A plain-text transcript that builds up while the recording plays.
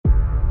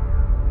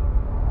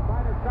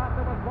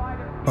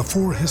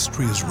Before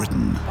history is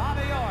written,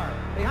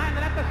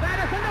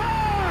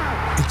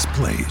 it's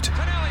played.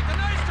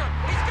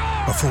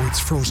 Before it's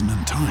frozen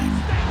in time,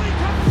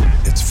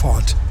 it's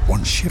fought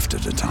one shift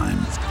at a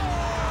time.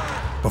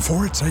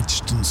 Before it's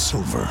etched in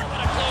silver,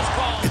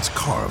 it's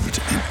carved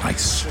in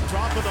ice.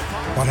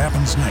 What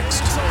happens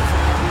next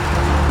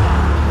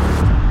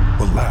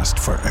will last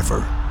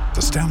forever.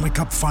 The Stanley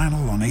Cup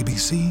Final on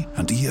ABC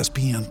and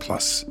ESPN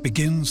Plus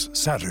begins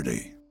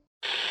Saturday.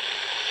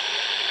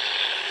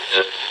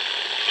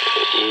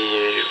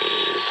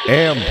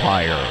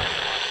 Empire.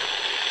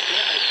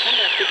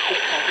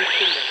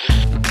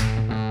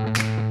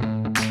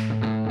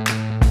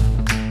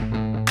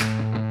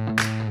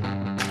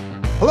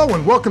 Hello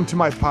and welcome to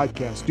my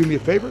podcast. Do me a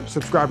favor,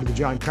 subscribe to the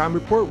John Keim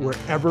Report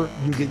wherever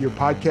you get your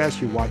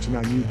podcasts. You're watching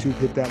on YouTube,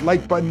 hit that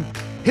like button,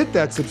 hit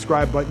that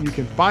subscribe button. You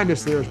can find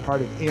us there as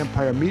part of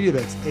Empire Media.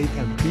 That's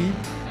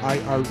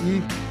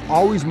AMPIRE.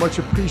 Always much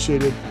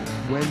appreciated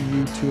when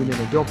you tune in.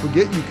 And don't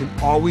forget, you can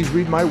always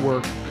read my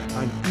work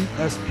on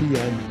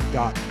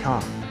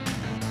ESPN.com.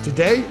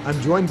 Today,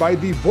 I'm joined by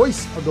the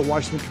voice of the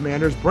Washington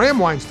Commanders, Bram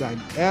Weinstein,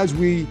 as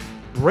we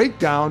break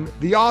down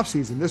the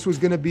offseason. This was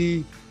going to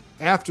be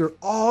after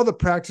all the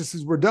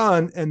practices were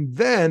done, and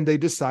then they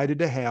decided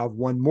to have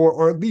one more,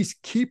 or at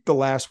least keep the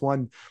last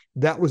one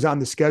that was on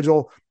the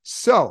schedule.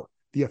 So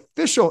the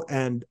official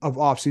end of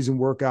offseason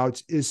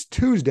workouts is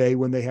Tuesday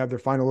when they have their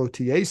final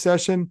OTA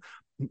session.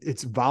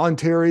 It's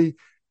voluntary,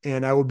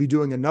 and I will be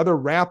doing another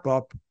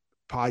wrap-up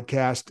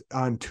podcast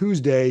on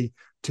Tuesday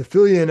to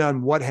fill you in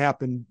on what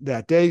happened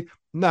that day.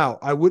 Now,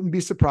 I wouldn't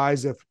be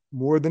surprised if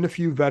more than a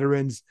few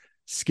veterans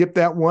skip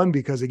that one,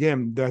 because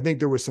again, I think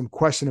there was some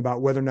question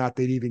about whether or not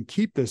they'd even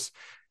keep this.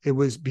 It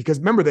was because,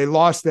 remember, they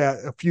lost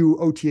that a few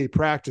OTA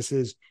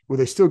practices where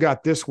they still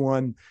got this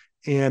one,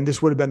 and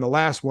this would have been the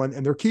last one,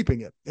 and they're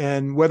keeping it.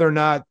 And whether or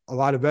not a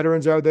lot of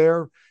veterans are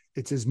there,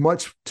 it's as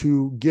much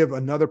to give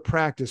another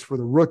practice for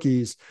the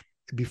rookies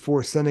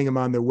before sending them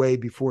on their way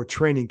before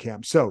training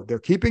camp. So they're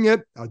keeping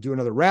it. I'll do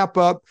another wrap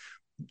up.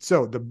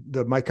 So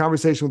my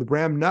conversation with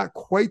Bram, not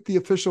quite the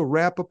official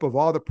wrap up of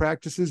all the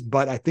practices,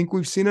 but I think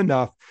we've seen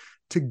enough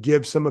to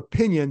give some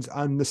opinions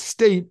on the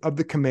state of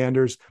the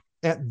Commanders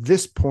at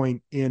this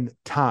point in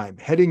time,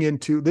 heading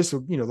into this,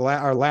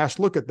 our last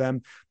look at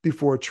them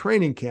before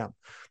training camp.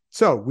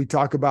 So we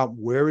talk about,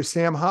 where is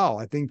Sam Howell?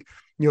 I think,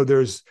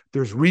 there's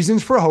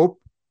reasons for hope,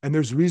 and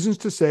there's reasons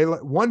to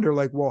wonder,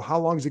 well, how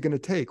long is it going to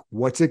take?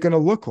 What's it going to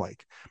look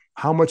like?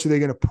 How much are they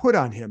going to put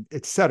on him,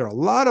 et cetera? A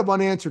lot of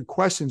unanswered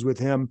questions with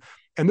him.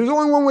 And there's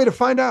only one way to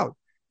find out.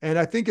 And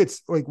I think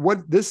it's like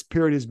what this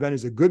period has been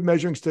is a good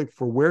measuring stick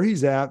for where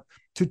he's at,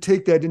 to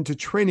take that into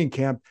training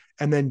camp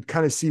and then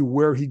kind of see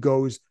where he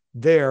goes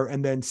there,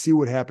 and then see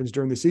what happens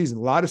during the season.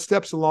 A lot of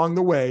steps along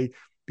the way,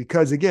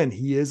 because again,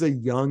 he is a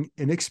young,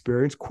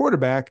 inexperienced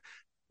quarterback.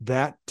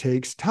 That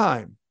takes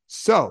time.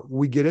 So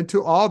we get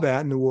into all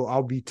that, and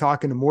I'll be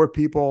talking to more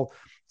people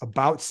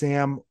about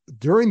Sam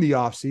during the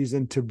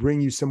offseason to bring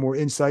you some more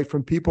insight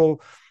from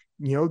people,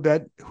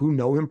 who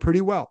know him pretty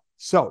well.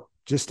 So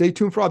just stay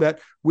tuned for all that.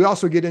 We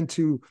also get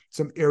into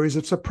some areas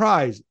of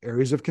surprise,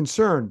 areas of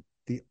concern,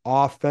 the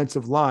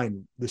offensive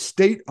line, the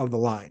state of the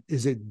line.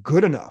 Is it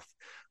good enough?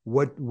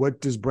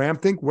 What does Bram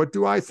think? What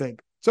do I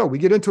think? So we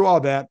get into all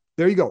that.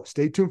 There you go.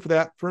 Stay tuned for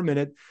that for a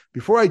minute.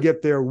 Before I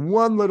get there,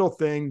 one little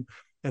thing,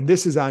 and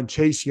this is on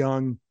Chase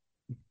Young.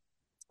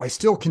 I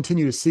still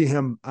continue to see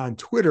him on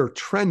Twitter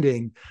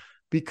trending,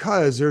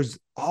 because there's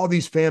all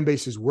these fan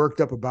bases worked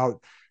up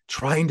about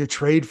trying to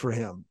trade for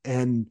him.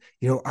 And,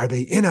 are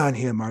they in on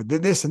him? Are they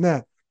this and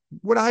that?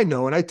 What I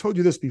know, and I told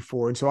you this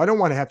before, and so I don't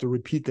want to have to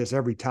repeat this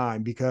every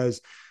time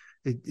because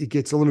it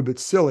gets a little bit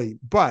silly,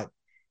 but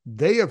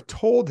they have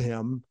told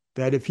him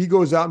that if he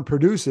goes out and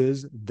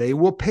produces, they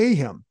will pay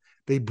him.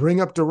 They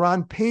bring up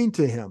Daron Payne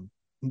to him.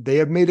 They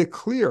have made it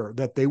clear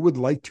that they would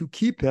like to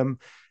keep him,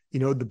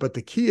 but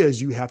the key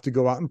is you have to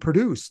go out and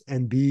produce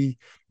and be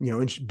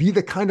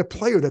the kind of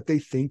player that they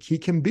think he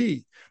can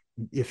be.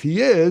 If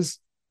he is,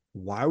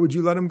 why would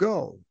you let him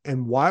go?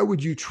 And why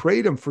would you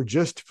trade him for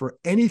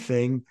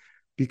anything?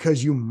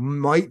 Because you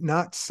might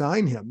not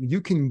sign him.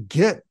 You can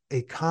get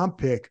a comp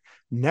pick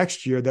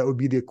next year that would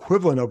be the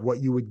equivalent of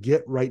what you would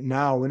get right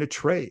now in a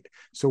trade.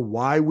 So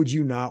why would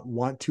you not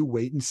want to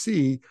wait and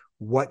see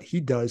what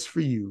he does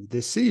for you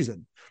this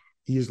season?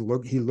 He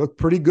looked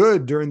pretty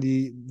good during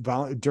the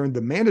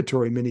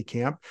mandatory mini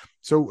camp.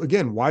 So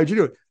again, why would you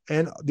do it?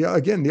 And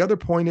the other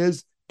point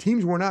is,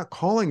 teams were not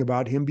calling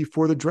about him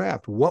before the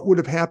draft. What would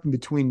have happened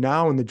between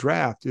now and the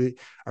draft?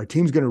 Are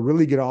teams going to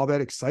really get all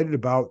that excited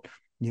about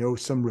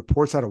some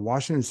reports out of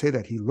Washington say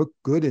that he looked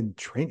good in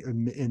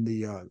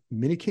the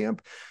mini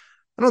camp?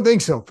 I don't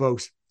think so,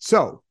 folks.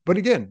 So, but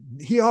again,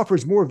 he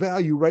offers more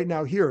value right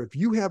now here. If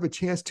you have a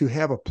chance to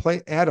add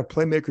a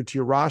playmaker to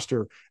your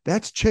roster,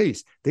 that's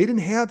Chase. They didn't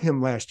have him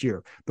last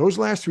year. Those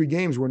last 3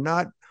 games were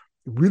not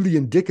really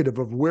indicative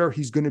of where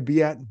he's going to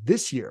be at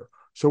this year.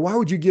 So why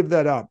would you give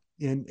that up?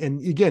 And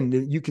again,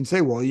 you can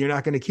say, well, you're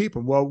not going to keep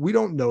him. Well, we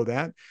don't know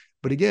that.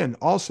 But again,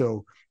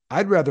 also,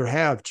 I'd rather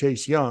have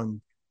Chase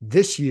Young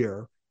this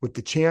year with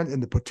the chance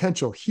and the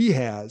potential he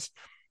has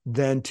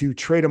than to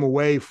trade him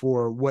away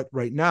for what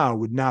right now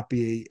would not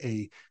be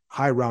a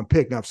high round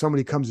pick. Now, if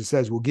somebody comes and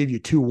says, we'll give you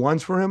 2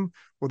 1s for him,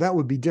 well, that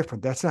would be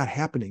different. That's not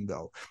happening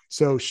though.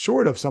 So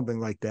short of something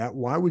like that,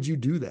 why would you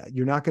do that?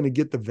 You're not going to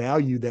get the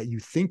value that you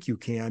think you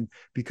can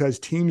because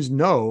teams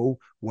know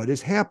what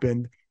has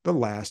happened the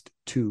last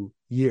 2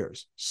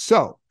 years.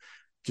 So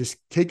just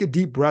take a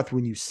deep breath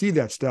when you see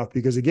that stuff,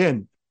 because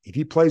again, if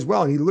he plays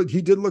well, and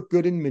he did look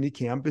good in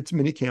minicamp, it's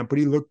minicamp, but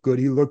he looked good.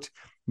 He looked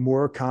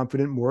more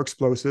confident, more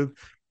explosive.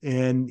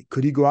 And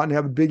could he go out and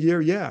have a big year?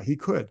 Yeah, he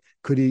could.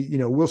 Could he,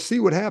 we'll see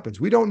what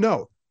happens. We don't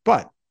know.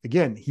 But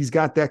again, he's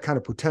got that kind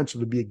of potential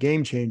to be a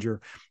game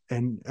changer.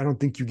 And I don't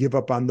think you give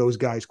up on those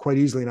guys quite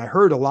easily. And I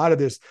heard a lot of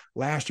this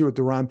last year with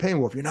Daron Payne.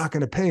 Well, if you're not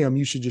going to pay him,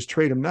 you should just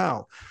trade him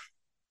now.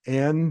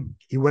 And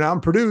he went out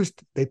and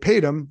produced. They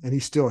paid him, and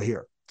he's still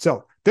here.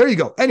 So there you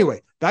go.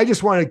 Anyway, I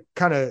just want to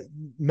kind of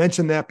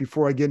mention that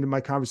before I get into my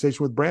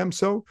conversation with Bram.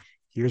 So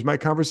here's my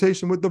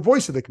conversation with the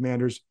voice of the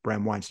Commanders,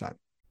 Bram Weinstein.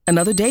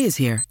 Another day is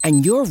here,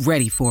 and you're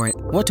ready for it.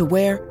 What to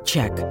wear?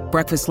 Check.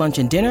 Breakfast, lunch,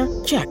 and dinner?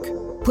 Check.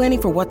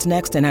 Planning for what's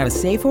next and how to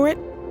save for it?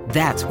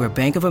 That's where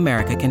Bank of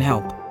America can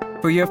help.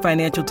 For your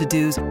financial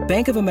to-dos,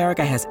 Bank of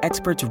America has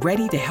experts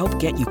ready to help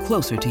get you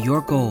closer to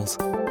your goals.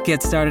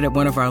 Get started at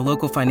one of our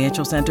local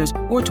financial centers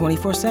or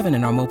 24/7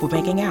 in our mobile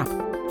banking app.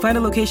 Find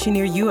a location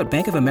near you at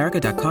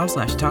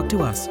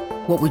bankofamerica.com/talktous.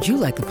 What would you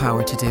like the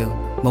power to do?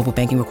 Mobile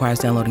banking requires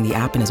downloading the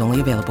app and is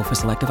only available for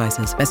select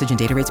devices. Message and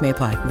data rates may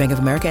apply. Bank of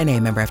America N.A.,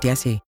 member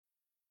FDIC.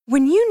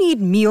 When you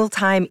need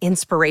mealtime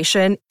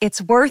inspiration,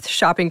 it's worth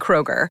shopping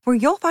Kroger, where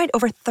you'll find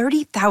over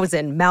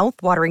 30,000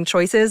 mouth-watering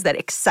choices that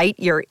excite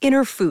your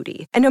inner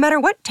foodie. And no matter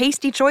what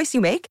tasty choice you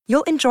make,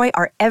 you'll enjoy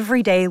our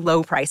everyday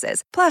low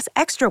prices, plus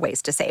extra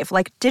ways to save,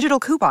 like digital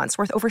coupons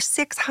worth over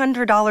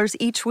 $600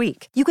 each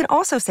week. You can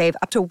also save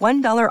up to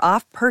 $1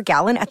 off per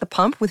gallon at the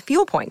pump with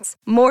fuel points.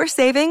 More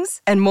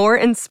savings and more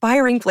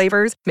inspiring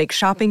flavors make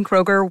shopping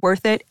Kroger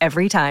worth it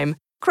every time.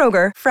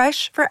 Kroger,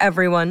 fresh for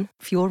everyone.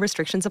 Fuel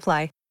restrictions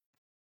apply.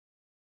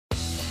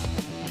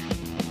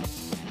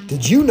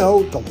 Did you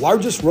know the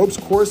largest ropes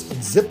course and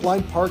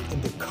zipline park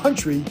in the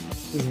country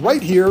is right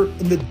here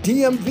in the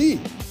DMV?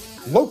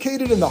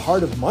 Located in the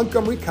heart of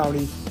Montgomery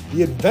County,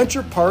 the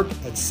Adventure Park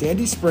at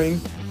Sandy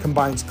Spring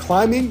combines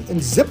climbing and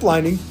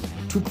ziplining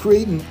to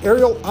create an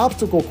aerial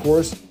obstacle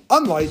course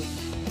unlike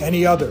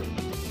any other.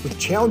 With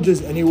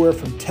challenges anywhere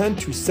from 10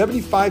 to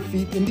 75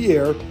 feet in the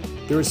air,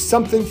 there is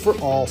something for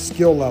all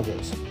skill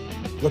levels.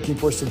 Looking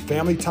for some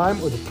family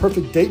time or the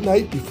perfect date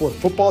night before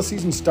football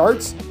season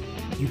starts?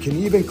 You can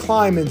even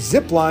climb and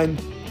zip line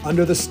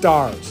under the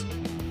stars.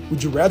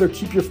 Would you rather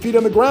keep your feet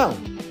on the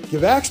ground?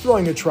 Give axe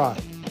throwing a try.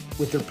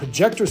 With their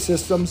projector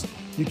systems,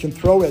 you can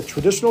throw at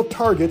traditional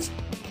targets,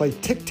 play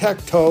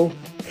tic-tac-toe,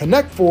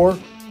 Connect Four,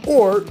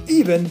 or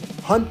even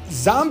hunt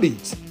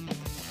zombies.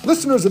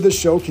 Listeners of this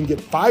show can get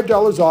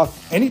 $5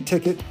 off any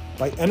ticket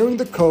by entering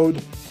the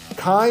code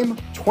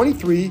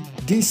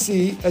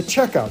KEIM23DC at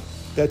checkout.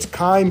 That's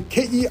KEIM,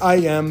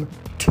 K-E-I-M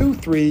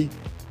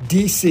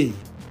 23DC.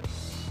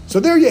 So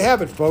there you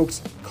have it,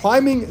 folks.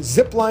 Climbing,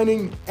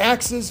 ziplining,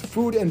 axes,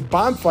 food, and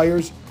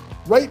bonfires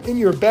right in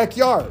your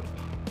backyard.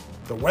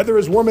 The weather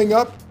is warming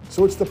up,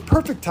 so it's the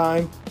perfect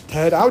time to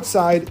head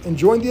outside and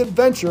join the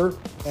adventure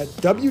at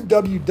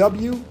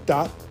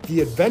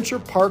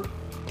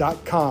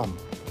www.theadventurepark.com.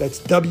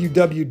 That's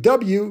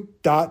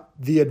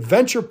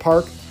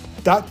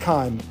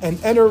www.theadventurepark.com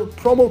and enter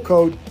promo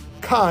code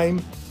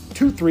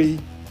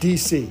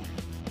KEIM23DC.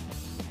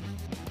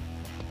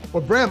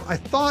 Well, Bram, I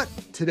thought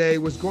today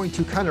was going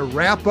to kind of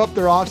wrap up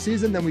their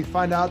offseason. Then we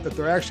find out that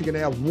they're actually going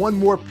to have one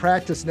more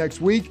practice next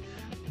week.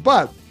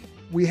 But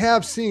we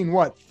have seen,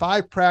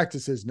 5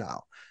 practices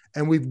now.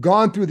 And we've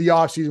gone through the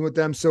offseason with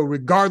them. So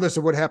regardless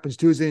of what happens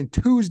Tuesday, and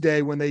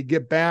Tuesday when they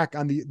get back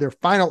on their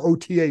final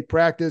OTA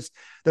practice,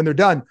 then they're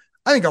done.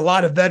 I think a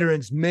lot of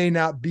veterans may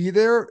not be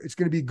there. It's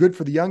going to be good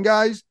for the young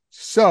guys.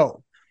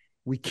 So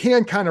we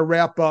can kind of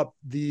wrap up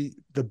the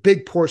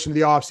big portion of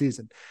the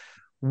offseason.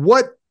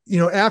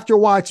 After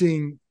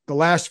watching the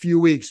last few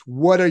weeks,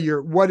 what are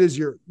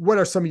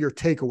some of your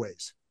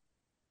takeaways?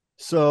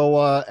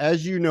 So,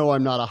 as you know,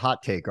 I'm not a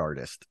hot take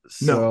artist.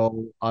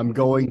 So I'm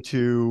going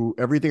to,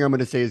 everything I'm going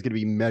to say is going to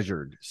be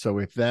measured. So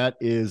if that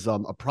is a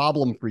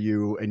problem for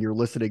you and your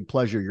listening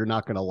pleasure, you're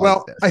not going to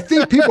like this. I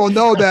think people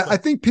know that. I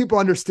think people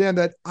understand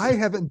that I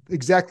haven't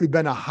exactly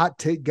been a hot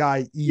take guy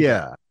either.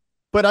 Yeah.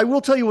 But I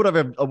will tell you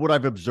what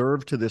I've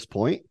observed to this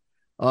point.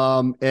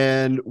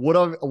 And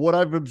what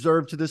I've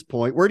observed to this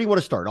point. Where do you want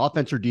to start?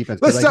 Offense or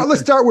defense? Let's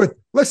start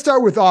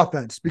with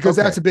offense, because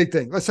that's a big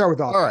thing. Let's start with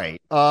offense.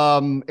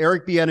 All right.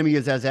 Eric Bieniemy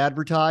is as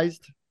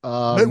advertised.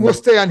 We'll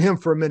stay on him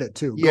for a minute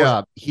too.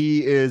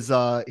 He is.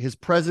 His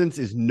presence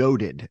is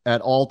noted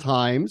at all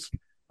times.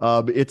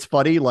 It's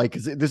funny,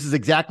 this is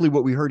exactly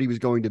what we heard he was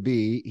going to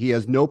be. He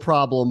has no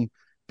problem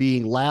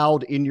being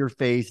loud, in your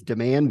face,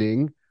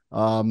 demanding.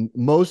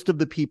 Most of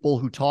the people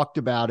who talked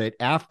about it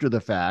after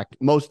the fact,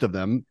 most of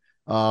them,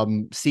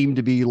 seem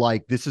to be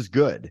like, this is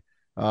good.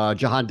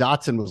 Jahan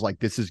Dotson was like,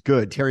 this is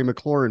good. Terry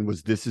McLaurin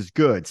was, this is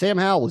good. Sam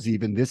Howell was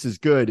even, this is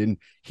good. And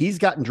he's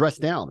gotten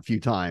dressed down a few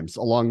times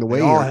along the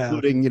way,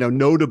 including,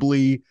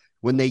 notably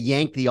when they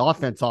yanked the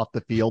offense off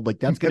the field, like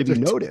that's going to be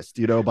noticed,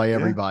 by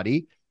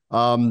everybody.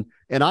 And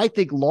I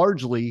think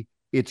largely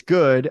it's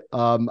good.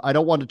 I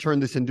don't want to turn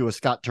this into a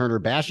Scott Turner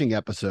bashing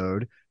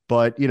episode,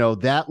 but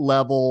that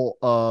level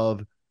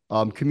of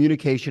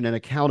communication and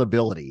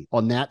accountability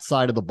on that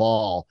side of the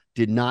ball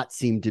did not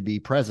seem to be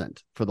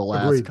present for the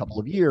last couple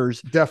of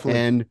years. Definitely.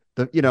 And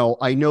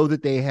I know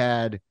that they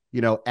had,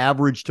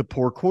 average to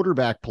poor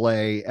quarterback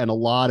play and a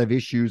lot of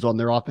issues on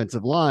their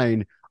offensive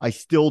line. I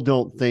still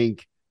don't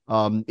think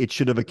it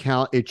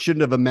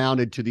shouldn't have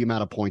amounted to the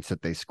amount of points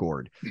that they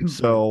scored.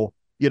 So,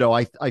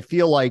 I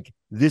feel like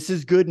this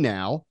is good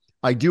now.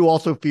 I do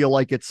also feel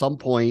like at some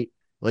point,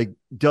 like,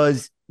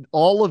 does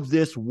all of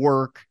this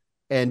work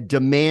and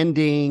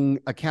demanding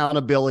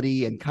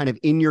accountability and kind of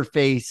in your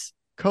face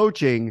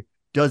coaching,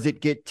 does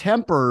it get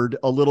tempered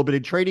a little bit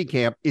in training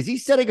camp? Is he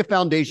setting a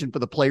foundation for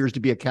the players to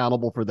be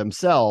accountable for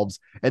themselves?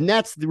 And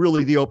that's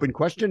really the open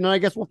question. And I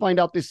guess we'll find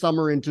out this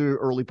summer into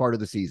early part of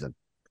the season.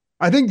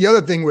 I think the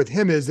other thing with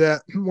him is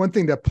that one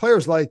thing that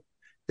players like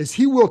is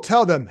he will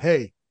tell them,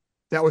 hey,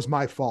 that was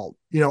my fault.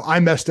 I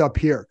messed up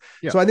here.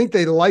 Yeah. So I think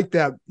they like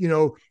that,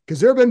 because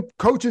there have been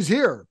coaches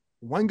here.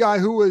 One guy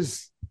who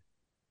was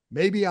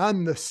maybe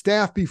on the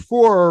staff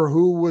before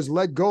who was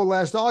let go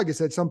last August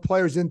that some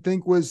players didn't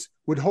think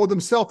would hold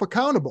himself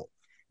accountable.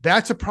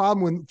 That's a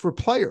problem for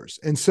players.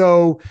 And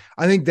so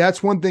I think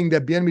that's one thing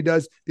that Bieniemy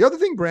does. The other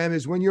thing, Bram,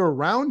 is when you're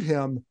around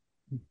him,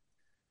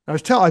 I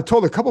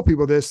told a couple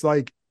people this,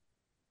 like,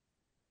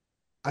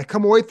 I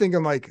come away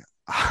thinking like,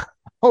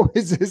 how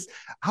is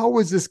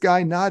this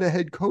guy not a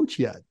head coach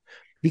yet?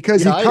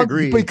 Because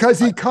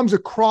he comes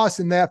across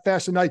in that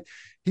fashion. Like,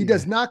 he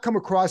does not come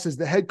across as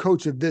the head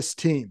coach of this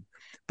team,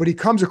 but he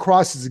comes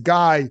across as a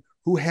guy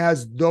who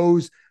has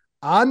those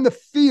on the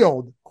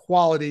field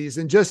qualities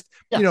and just,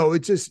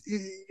 it's just,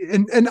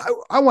 and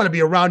I want to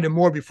be around him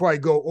more before I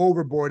go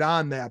overboard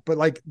on that. But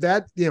like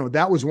that,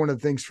 that was one of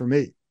the things for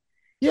me.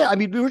 Yeah. I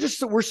mean,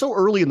 we're so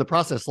early in the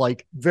process.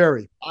 Like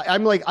that's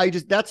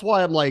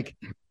why I'm like,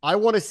 I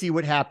want to see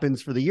what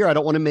happens for the year. I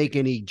don't want to make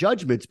any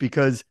judgments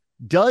because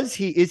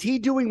is he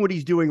doing what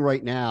he's doing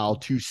right now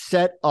to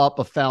set up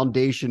a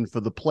foundation for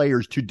the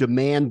players to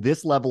demand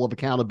this level of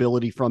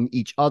accountability from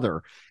each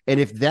other? And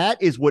if that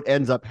is what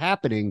ends up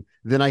happening,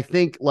 then I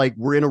think like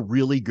we're in a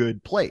really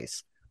good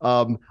place.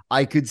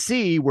 I could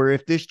see where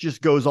if this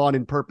just goes on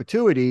in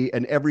perpetuity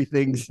and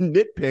everything's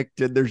nitpicked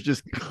and there's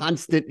just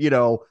constant,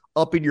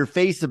 up in your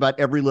face about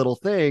every little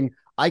thing,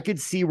 I could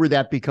see where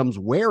that becomes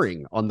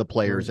wearing on the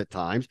players at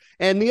times.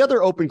 And the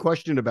other open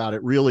question about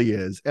it really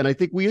is, and I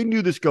think we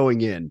knew this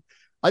going in,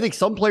 I think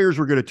some players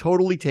were going to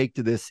totally take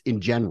to this in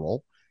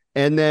general.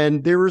 And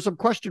then there were some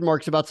question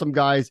marks about some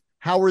guys.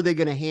 How are they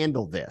going to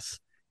handle this?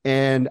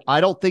 And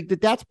I don't think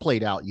that that's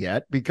played out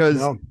yet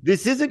because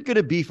this isn't going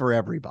to be for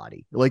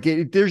everybody. Like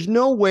there's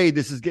no way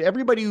this is good.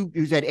 Everybody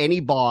who's had any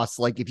boss,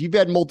 like if you've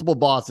had multiple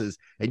bosses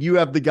and you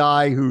have the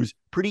guy who's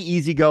pretty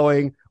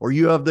easygoing or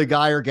you have the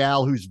guy or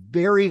gal who's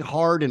very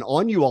hard and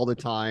on you all the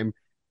time,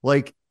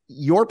 like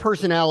your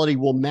personality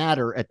will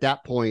matter at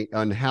that point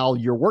on how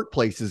your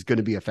workplace is going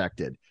to be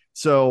affected.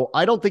 So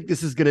I don't think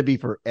this is going to be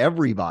for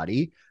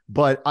everybody,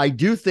 but I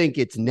do think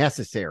it's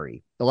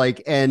necessary.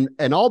 Like, and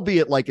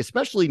albeit like,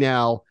 especially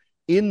now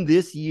in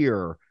this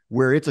year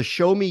where it's a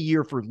show me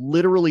year for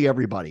literally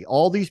everybody,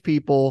 all these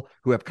people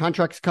who have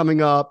contracts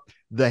coming up,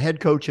 the head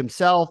coach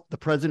himself, the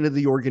president of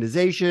the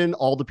organization,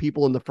 all the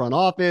people in the front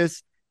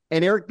office,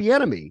 and Eric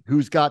Bieniemy,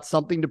 who's got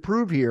something to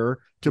prove here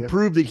to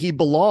prove that he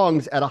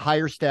belongs at a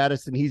higher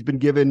status than he's been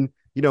given,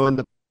 in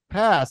the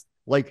past.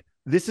 Like,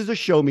 this is a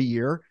show me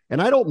year,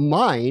 and I don't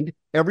mind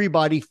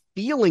everybody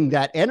feeling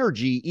that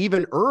energy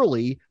even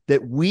early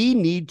that we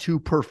need to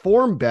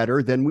perform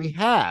better than we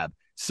have.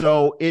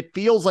 So it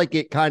feels like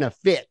it kind of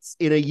fits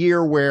in a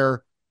year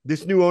where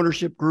this new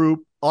ownership group,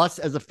 us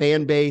as a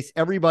fan base,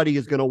 everybody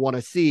is going to want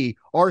to see,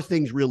 are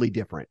things really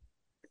different?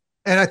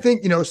 And I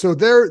think, so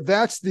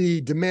that's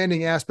the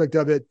demanding aspect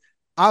of it.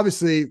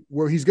 Obviously,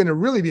 where he's going to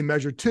really be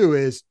measured too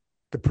is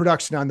the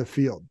production on the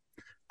field.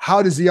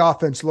 How does the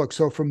offense look?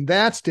 So from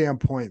that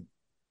standpoint,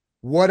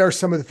 what are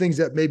some of the things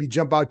that maybe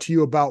jump out to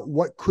you about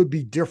what could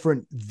be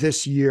different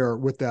this year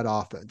with that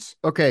offense?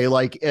 Okay.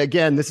 Like,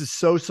 again, this is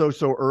so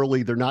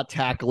early. They're not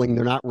tackling.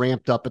 They're not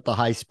ramped up at the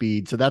high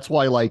speed. So that's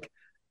why, like,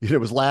 I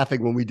was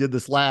laughing when we did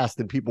this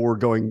last and people were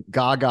going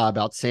gaga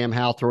about Sam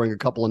Howell throwing a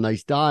couple of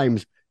nice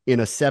dimes in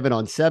a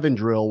 7-on-7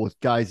 drill with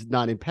guys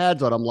not in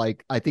pads on. I'm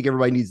like, I think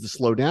everybody needs to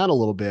slow down a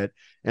little bit.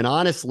 And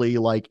honestly,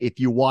 like if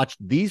you watched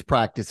these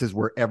practices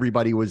where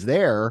everybody was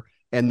there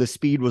and the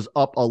speed was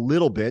up a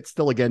little bit,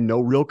 still, again, no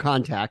real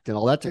contact and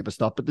all that type of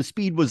stuff, but the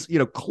speed was,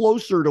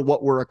 closer to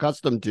what we're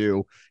accustomed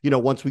to,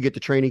 once we get to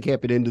training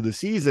camp and into the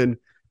season.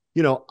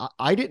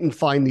 I didn't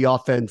find the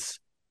offense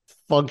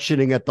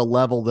functioning at the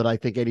level that I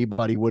think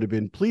anybody would have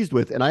been pleased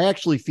with. And I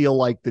actually feel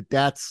like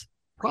that's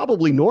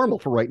probably normal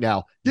for right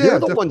now. Yeah, They're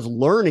the ones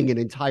learning an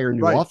entire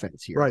new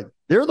offense here. Right.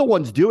 They're the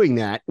ones doing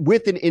that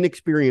with an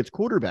inexperienced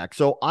quarterback.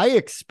 So I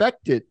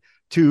expect it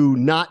to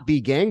not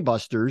be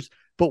gangbusters.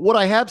 But what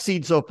I have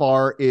seen so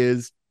far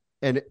is,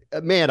 and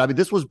man, I mean,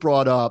 this was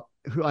brought up.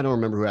 I don't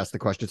remember who asked the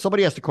question.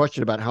 Somebody asked a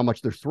question about how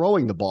much they're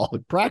throwing the ball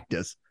in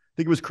practice. I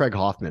think it was Craig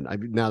Hoffman.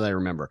 Now that I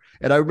remember.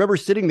 And I remember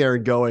sitting there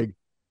and going,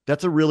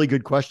 that's a really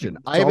good question.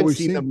 I haven't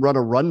seen them run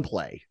a run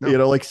play,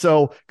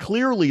 so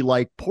clearly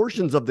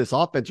portions of this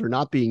offense are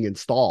not being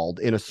installed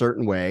in a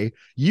certain way.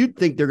 You'd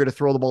think they're going to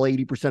throw the ball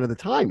 80% of the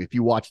time if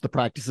you watch the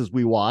practices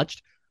we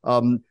watched.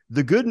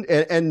 The good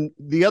and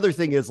the other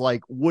thing is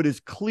what is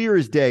clear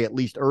as day, at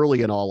least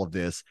early in all of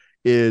this,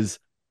 is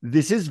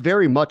this is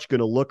very much going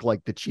to look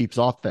like the Chiefs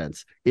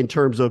offense in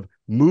terms of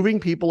moving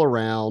people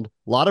around,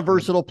 a lot of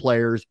versatile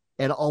players,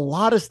 and a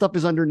lot of stuff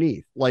is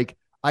underneath.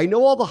 I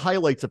know all the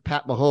highlights of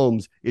Pat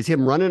Mahomes is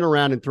him running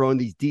around and throwing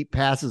these deep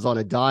passes on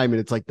a dime, and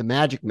it's like the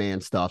Magic Man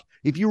stuff.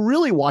 If you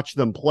really watch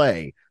them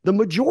play, the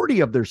majority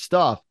of their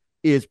stuff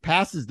is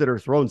passes that are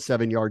thrown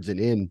 7 yards and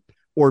in,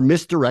 or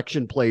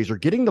misdirection plays, or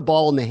getting the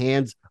ball in the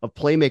hands of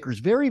playmakers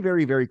very,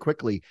 very, very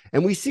quickly.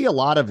 And we see a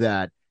lot of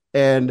that.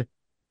 And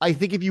I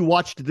think if you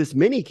watched this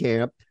mini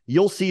camp,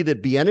 you'll see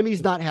that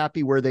Bieniemy's not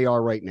happy where they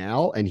are right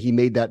now, and he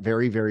made that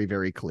very, very,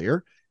 very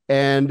clear.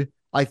 And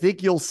I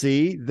think you'll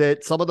see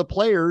that some of the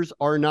players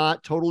are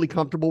not totally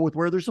comfortable with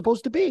where they're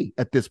supposed to be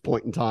at this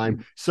point in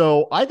time.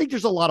 So I think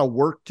there's a lot of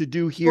work to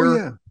do here. Oh,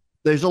 yeah.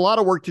 There's a lot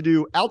of work to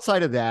do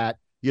outside of that,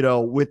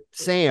 with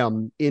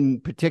Sam in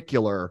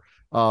particular.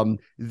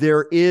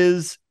 There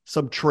is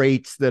some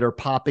traits that are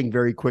popping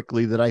very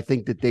quickly that I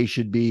think that they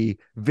should be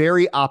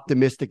very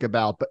optimistic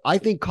about, but I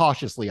think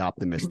cautiously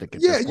optimistic.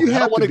 Yeah, you have I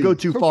don't want to go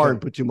too far okay.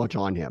 and put too much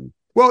on him.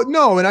 Well,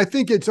 no, and I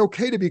think it's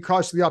okay to be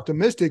cautiously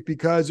optimistic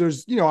because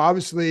there's,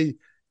 obviously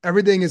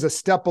everything is a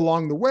step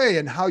along the way,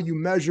 and how you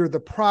measure the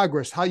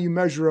progress, how you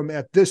measure them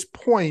at this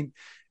point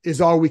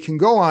is all we can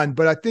go on.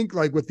 But I think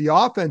with the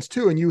offense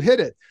too, and you hit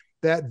it,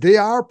 that they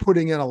are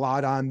putting in a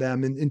lot on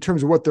them in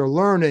terms of what they're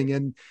learning,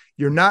 and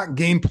you're not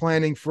game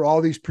planning for all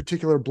these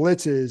particular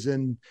blitzes.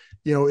 And,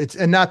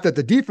 and not that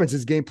the defense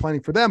is game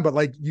planning for them, but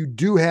you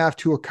do have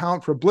to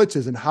account for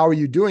blitzes, and how are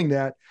you doing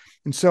that?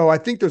 And so I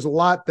think there's a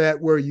lot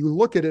that where you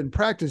look at it in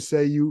practice,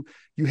 say you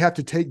have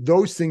to take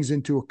those things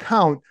into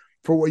account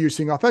for what you're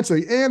seeing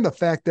offensively, and the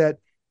fact that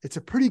it's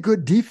a pretty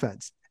good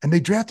defense, and they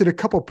drafted a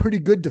couple pretty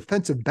good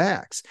defensive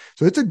backs.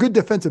 So it's a good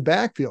defensive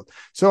backfield.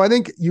 So I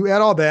think you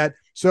add all that.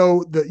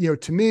 So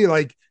to me,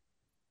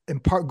 in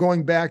part,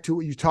 going back to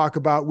what you talk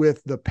about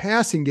with the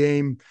passing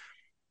game,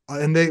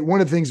 and one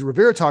of the things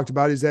Rivera talked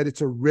about is that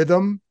it's a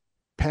rhythm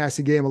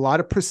passing game, a lot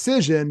of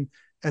precision.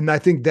 And I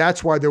think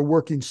that's why they're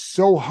working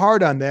so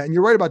hard on that. And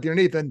you're right about the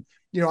underneath. And,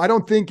 I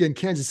don't think in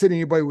Kansas City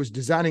anybody was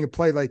designing a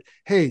play like,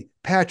 hey,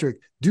 Patrick,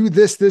 do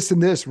this, this,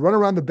 and this, run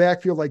around the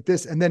backfield like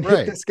this, and then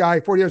hit this guy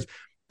 40 yards.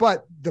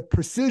 But the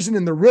precision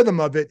and the rhythm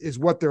of it is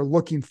what they're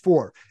looking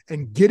for.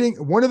 And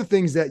one of the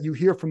things that you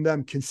hear from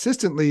them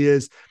consistently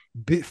is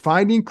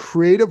finding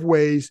creative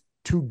ways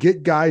to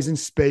get guys in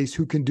space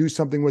who can do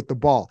something with the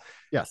ball.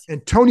 Yes.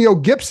 Antonio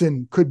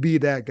Gibson could be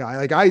that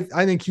guy.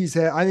 I think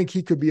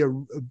he could be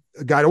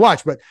a guy to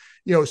watch, but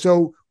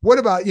so what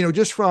about,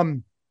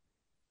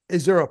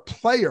 is there a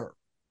player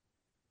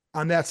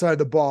on that side of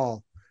the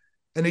ball?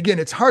 And again,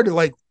 it's hard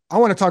to I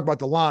want to talk about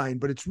the line,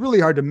 but it's really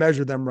hard to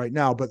measure them right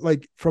now. But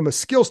from a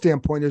skill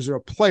standpoint, is there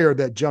a player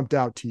that jumped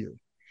out to you?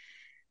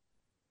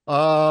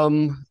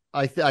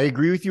 I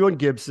agree with you on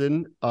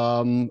Gibson.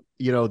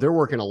 They're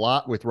working a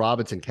lot with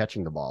Robinson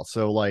catching the ball.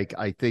 So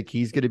I think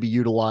he's going to be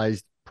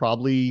utilized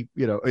probably,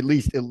 at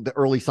least the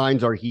early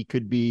signs are he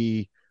could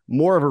be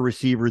more of a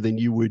receiver than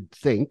you would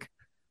think.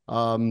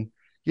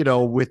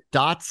 With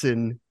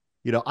Dotson,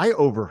 I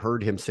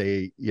overheard him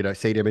say to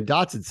him, and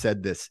Dotson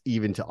said this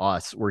even to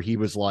us, where he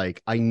was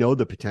like, I know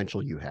the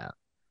potential you have.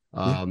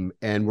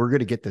 And we're going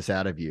to get this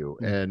out of you.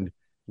 And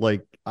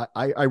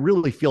I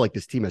really feel like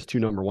this team has 2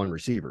 number 1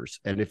 receivers.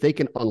 And if they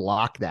can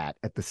unlock that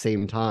at the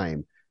same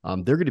time,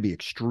 they're going to be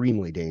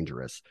extremely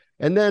dangerous.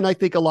 And then I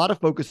think a lot of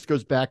focus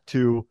goes back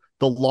to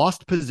the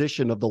lost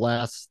position of the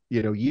last,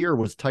 year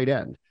was tight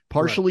end,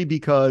 partially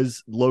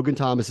because Logan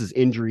Thomas's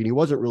injury, and he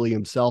wasn't really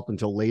himself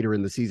until later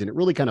in the season. It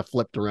really kind of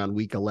flipped around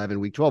week 11,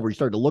 week 12, where he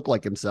started to look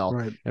like himself.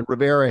 Right. And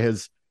Rivera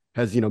has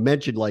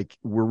mentioned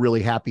we're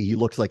really happy he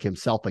looks like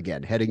himself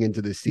again heading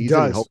into this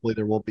season. And hopefully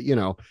there won't be,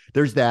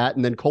 there's that.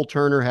 And then Cole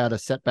Turner had a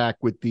setback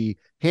with the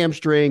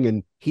hamstring,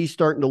 and he's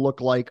starting to look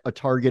like a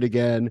target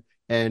again.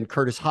 And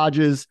Curtis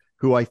Hodges,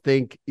 who I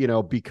think,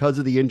 because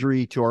of the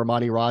injury to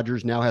Armani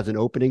Rogers, now has an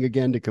opening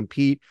again to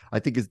compete. I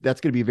think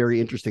that's going to be a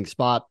very interesting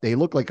spot. They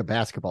look like a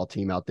basketball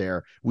team out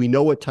there. We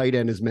know what tight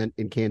end has meant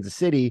in Kansas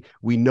City.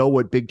 We know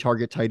what big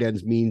target tight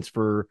ends means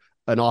for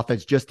an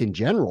offense just in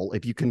general,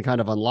 if you can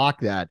kind of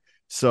unlock that.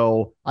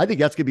 So I think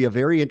that's going to be a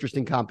very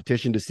interesting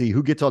competition to see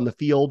who gets on the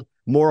field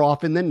more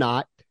often than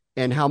not,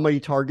 and how many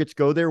targets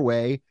go their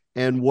way,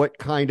 and what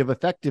kind of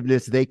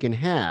effectiveness they can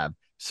have.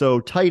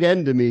 So tight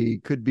end to me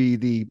could be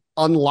the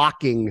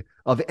unlocking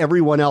of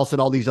everyone else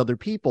and all these other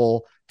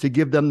people to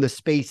give them the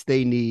space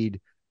they need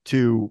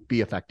to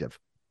be effective.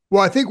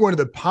 Well, I think one of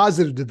the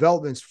positive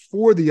developments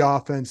for the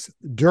offense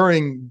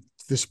during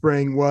the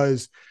spring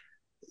was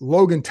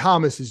Logan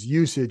Thomas's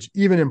usage,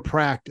 even in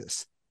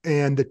practice,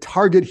 and the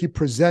target he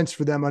presents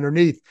for them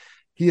underneath.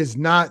 He has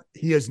not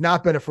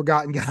been a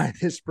forgotten guy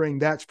this spring,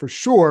 that's for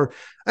sure.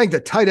 I think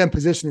the tight end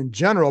position in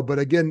general, but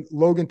again,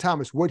 Logan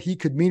Thomas, what he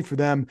could mean for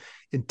them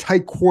in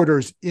tight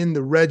quarters in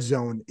the red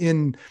zone,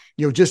 in,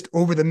 just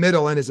over the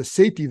middle and as a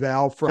safety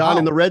valve for John,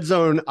 in the red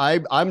zone,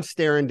 I'm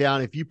staring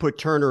down. If you put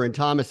Turner and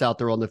Thomas out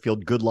there on the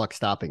field, good luck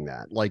stopping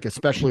that. Like,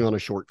 especially on a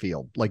short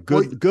field, like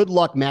good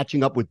luck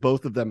matching up with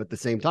both of them at the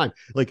same time.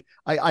 Like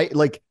I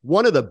like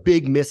one of the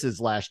big misses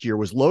last year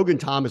was Logan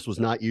Thomas was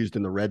not used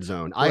in the red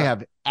zone. Right. I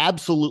have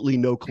absolutely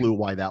no clue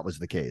why that was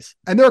the case.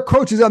 And there are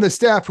coaches on the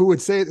staff who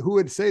would say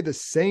the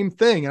same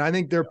thing. And I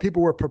think there are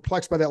people who were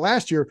perplexed by that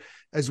last year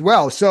as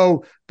well.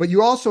 So, but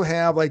you also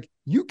have, like,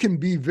 you can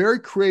be very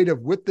creative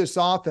with this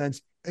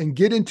offense and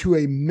get into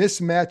a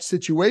mismatch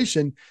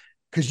situation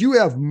because you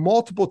have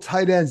multiple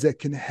tight ends that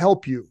can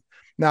help you.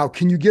 Now,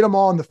 can you get them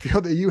all on the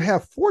field? You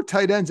have 4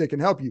 tight ends that can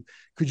help you.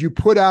 Could you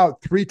put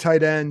out 3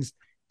 tight ends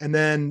and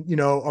then,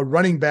 a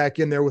running back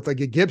in there with like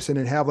a Gibson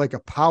and have like a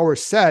power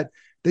set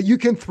that you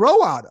can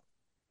throw out of?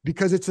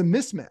 Because it's a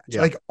mismatch.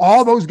 Yeah. Like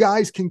all those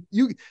guys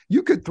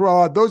you could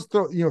throw out those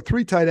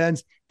 3 tight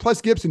ends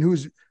plus Gibson, who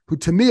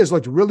to me has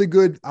looked really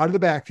good out of the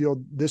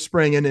backfield this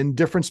spring and in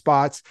different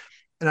spots.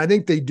 And I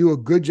think they do a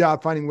good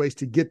job finding ways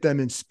to get them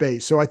in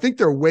space. So I think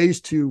there are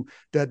ways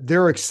that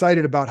they're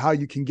excited about how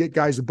you can get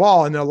guys the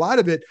ball. And a lot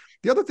of it,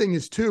 the other thing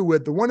is too,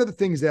 with one of the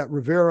things that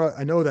Rivera,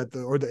 I know that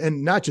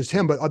and not just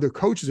him, but other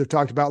coaches have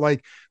talked about,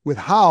 like with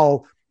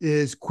Howell,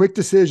 is quick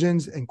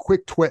decisions and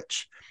quick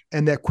twitch.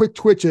 And that quick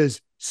twitch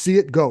is see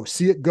it go.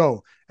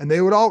 And they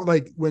would all,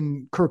 like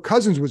when Kirk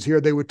Cousins was here,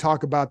 they would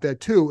talk about that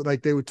too.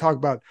 Like they would talk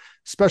about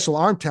special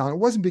arm talent. It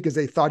wasn't because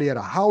they thought he had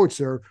a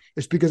howitzer.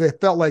 It's because they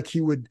felt like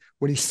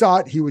when he saw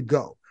it, he would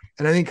go.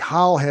 And I think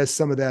Howell has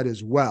some of that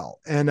as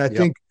well. And I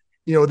think,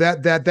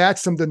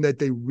 that's something that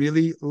they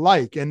really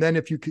like. And then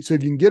if you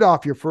can get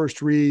off your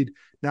first read,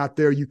 not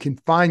there, you can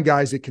find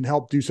guys that can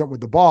help do something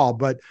with the ball,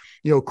 but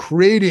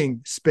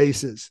creating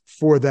spaces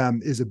for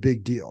them is a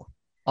big deal.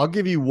 I'll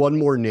give you one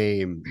more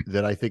name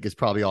that I think is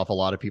probably off a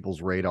lot of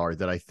people's radar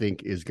that I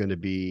think is going to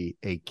be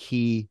a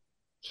key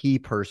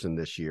person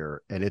this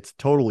year. And it's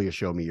totally a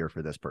show me year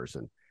for this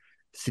person.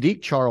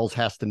 Saahdiq Charles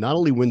has to not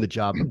only win the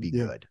job, but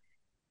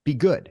be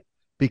good,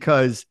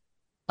 because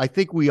I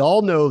think we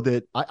all know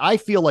that I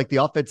feel like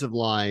the offensive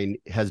line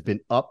has been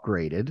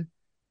upgraded,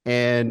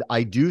 and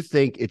I do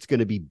think it's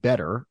going to be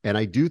better. And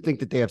I do think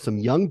that they have some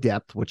young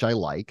depth, which I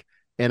like.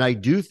 And I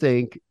do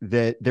think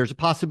that there's a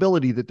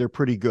possibility that they're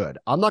pretty good.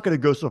 I'm not going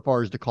to go so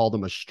far as to call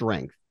them a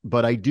strength,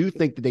 but I do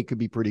think that they could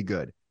be pretty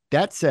good.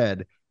 That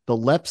said, the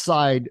left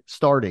side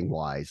starting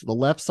wise, the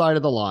left side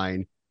of the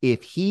line,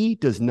 if he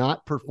does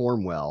not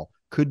perform well,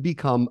 could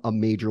become a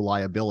major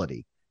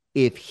liability.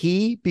 If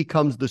he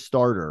becomes the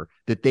starter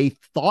that they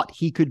thought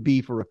he could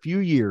be for a few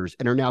years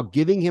and are now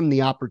giving him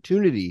the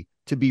opportunity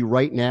to be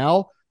right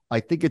now, I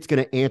think it's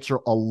going to answer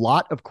a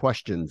lot of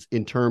questions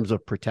in terms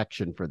of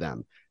protection for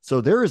them. So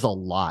there is a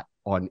lot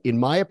in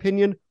my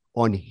opinion,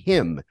 on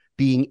him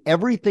being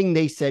everything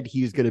they said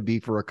he's going to be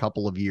for a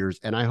couple of years.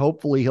 And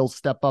hopefully he'll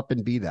step up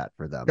and be that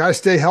for them. Got to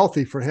stay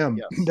healthy for him.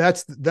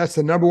 Yes. That's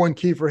the number one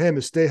key for him,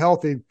 is stay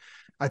healthy.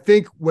 I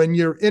think when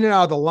you're in and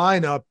out of the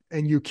lineup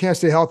and you can't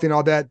stay healthy and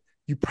all that,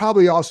 you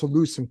probably also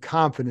lose some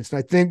confidence. And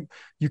I think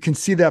you can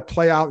see that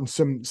play out in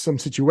some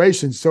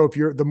situations. So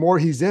the more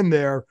he's in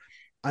there,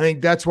 I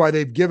think that's why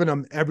they've given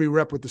him every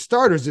rep with the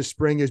starters this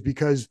spring, is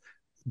because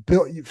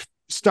you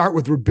start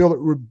with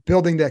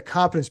rebuilding that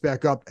confidence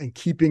back up and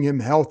keeping him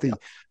healthy. Yeah.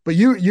 But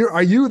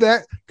are you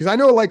that? Because I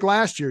know, like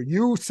last year,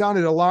 you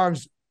sounded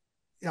alarms.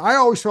 I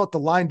always felt the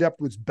line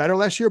depth was better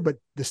last year, but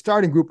the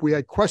starting group we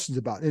had questions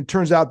about. And it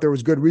turns out there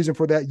was good reason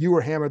for that. You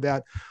were hammered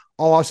that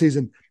all off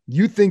season.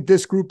 You think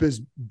this group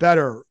is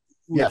better?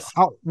 Yes.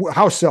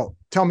 How so?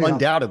 Tell me.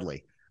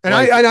 Undoubtedly. And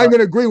I'm going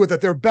to agree with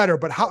that. They're better,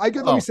 but let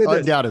me say this.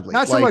 Undoubtedly.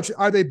 Not so much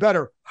are they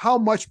better. How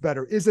much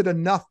better? Is it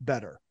enough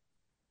better?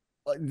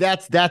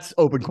 That's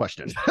open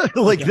question.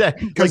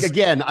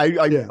 Again,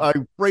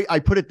 I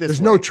put it this there's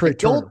way. No Trey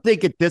Turner. I don't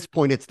think at this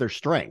point it's their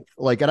strength.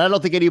 And I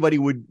don't think anybody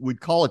would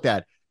call it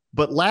that.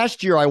 But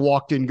last year I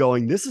walked in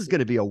going, this is going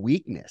to be a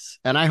weakness.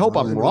 And I hope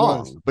I'm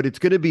wrong, but it's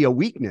going to be a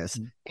weakness.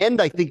 Mm-hmm.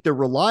 And I think they're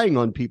relying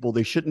on people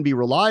they shouldn't be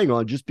relying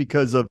on just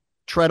because of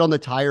tread on the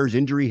tires,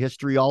 injury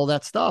history, all of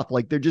that stuff.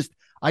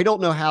 I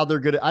don't know how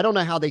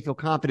they feel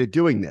confident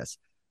doing this.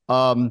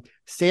 Sam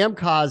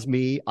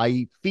Cosmi,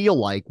 I feel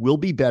like, will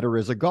be better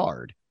as a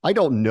guard. I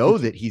don't know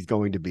that he's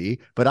going to be,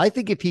 but I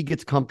think if he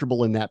gets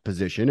comfortable in that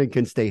position and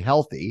can stay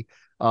healthy,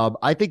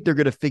 I think they're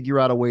going to figure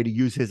out a way to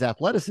use his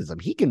athleticism.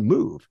 He can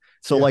move.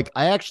 So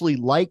I actually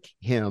like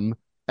him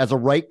as a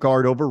right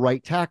guard over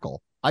right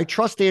tackle. I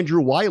trust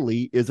Andrew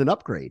Wiley is an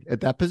upgrade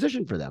at that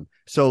position for them.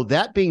 So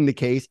that being the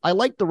case, I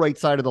like the right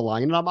side of the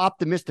line, and I'm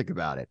optimistic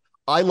about it.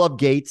 I love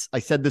Gates. I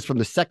said this from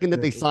the second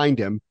that they signed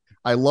him.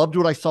 I loved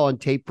what I saw on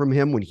tape from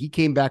him when he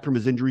came back from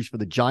his injuries for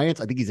the Giants.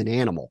 I think he's an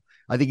animal.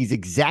 I think he's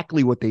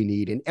exactly what they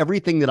need. And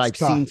everything that I've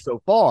seen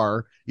so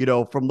far,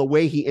 from the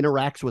way he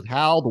interacts with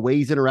Hal, the way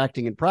he's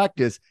interacting in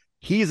practice,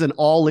 he's an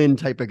all-in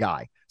type of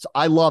guy. So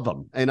I love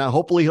him, and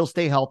hopefully he'll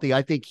stay healthy.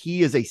 I think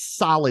he is a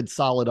solid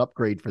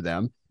upgrade for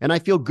them. And I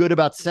feel good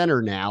about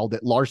center now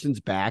that Larson's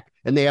back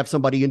and they have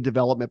somebody in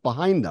development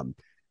behind them.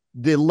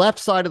 The left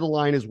side of the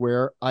line is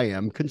where I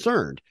am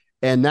concerned.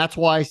 And that's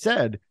why I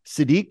said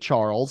Sadiq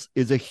Charles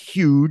is a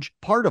huge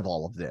part of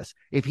all of this.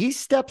 If he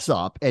steps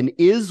up and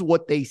is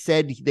what they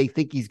said they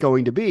think he's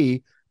going to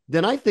be,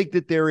 then I think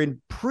that they're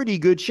in pretty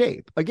good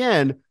shape.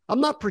 Again,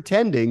 I'm not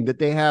pretending that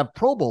they have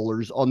Pro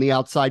Bowlers on the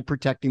outside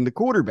protecting the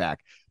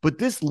quarterback, but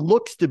this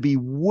looks to be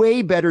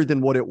way better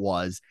than what it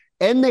was.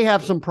 And they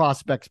have some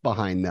prospects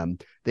behind them.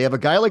 They have a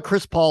guy like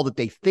Chris Paul that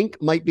they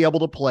think might be able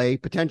to play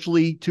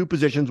potentially 2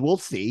 positions. We'll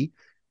see.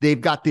 They've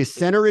got this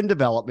center in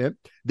development.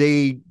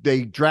 They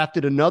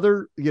drafted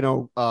another,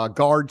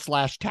 guard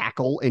 /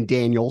 tackle in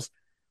Daniels.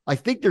 I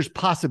think there's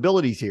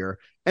possibilities here.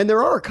 And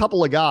there are a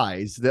couple of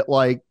guys that,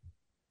 like,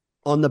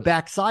 on the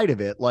backside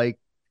of it, like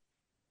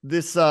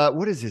this,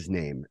 what is his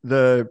name?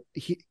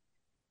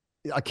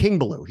 King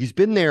Blue. He's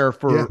been there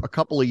for a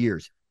couple of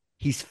years.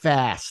 He's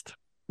fast.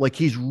 Like,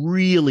 he's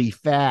really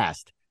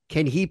fast.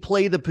 Can he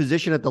play the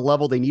position at the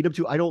level they need him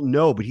to? I don't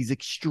know, but he's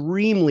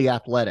extremely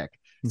athletic.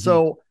 Mm-hmm.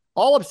 So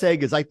all I'm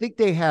saying is I think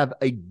they have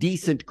a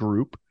decent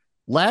group.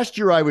 Last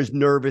year, I was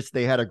nervous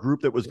they had a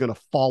group that was going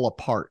to fall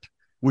apart,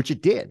 which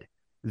it did.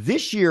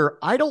 This year,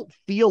 I don't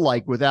feel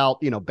like,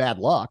 without, bad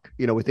luck,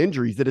 with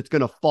injuries, that it's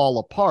going to fall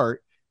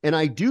apart. And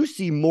I do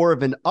see more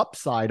of an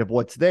upside of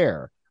what's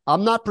there.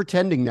 I'm not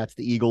pretending that's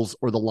the Eagles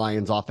or the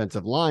Lions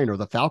offensive line or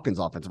the Falcons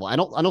offensive line.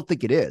 I don't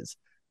think it is,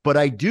 but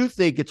I do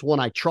think it's one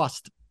I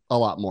trust a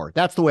lot more.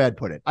 That's the way I'd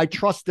put it. I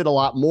trust it a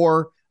lot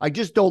more. I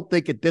just don't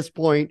think at this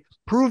point,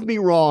 prove me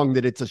wrong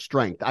that it's a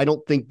strength. I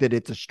don't think that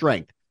it's a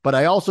strength, but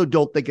I also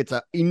don't think it's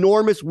an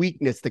enormous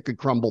weakness that could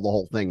crumble the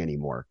whole thing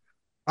anymore.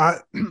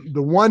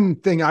 The one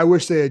thing I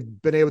wish they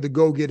had been able to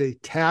go get a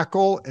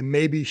tackle and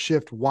maybe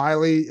shift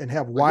Wiley and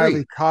have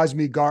Wiley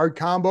Cosmi guard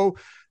combo,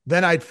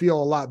 then I'd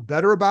feel a lot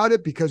better about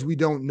it, because we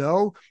don't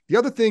know. The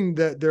other thing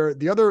that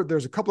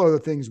there's a couple other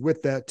things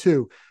with that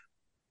too.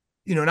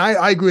 And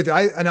I agree with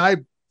that. I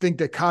think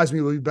that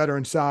Cosmi will be better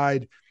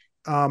inside.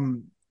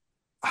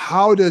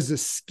 How does the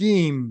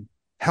scheme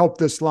help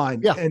this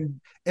line? Yeah. And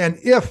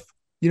if,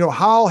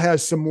 Hal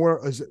has some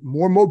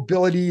more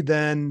mobility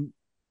than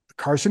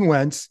Carson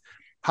Wentz,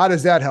 how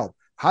does that help?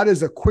 How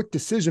does a quick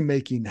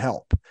decision-making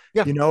help?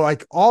 Yeah.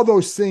 Like all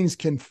those things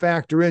can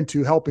factor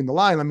into helping the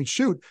line. I mean,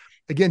 shoot,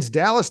 against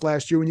Dallas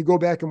last year, when you go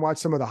back and watch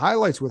some of the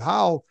highlights with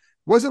Hal,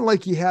 wasn't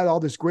like he had all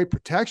this great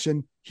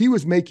protection. He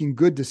was making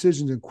good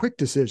decisions and quick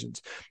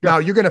decisions. Yeah. Now,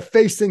 you're going to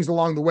face things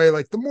along the way.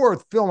 Like, the more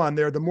film on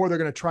there, the more they're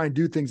going to try and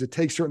do things that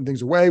take certain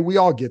things away. We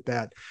all get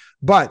that.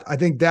 But I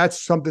think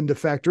that's something to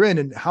factor in.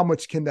 And how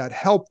much can that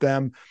help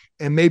them?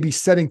 And maybe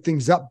setting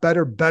things up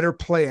better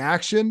play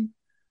action.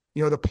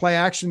 The play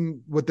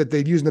action that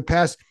they've used in the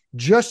past,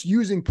 just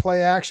using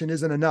play action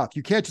isn't enough.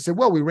 You can't just say,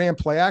 well, we ran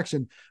play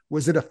action.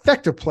 Was it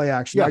effective play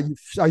action?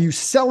 Yeah. Are you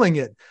selling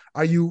it?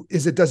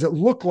 Does it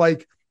look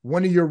like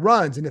one of your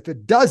runs? And if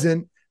it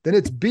doesn't, then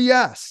it's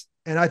BS.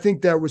 And I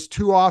think that was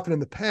too often in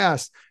the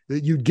past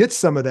that you'd get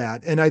some of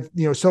that.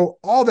 And so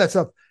all that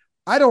stuff,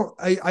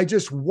 I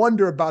just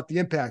wonder about the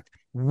impact.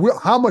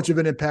 How much of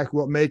an impact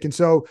will it make? And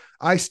so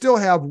I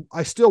still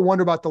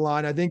wonder about the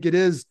line. I think it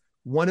is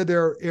one of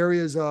their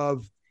areas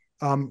of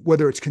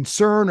whether it's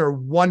concern or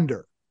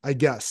wonder, I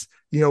guess.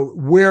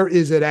 Where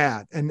is it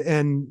at?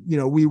 And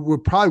we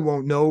probably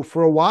won't know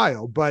for a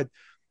while. But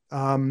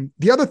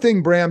the other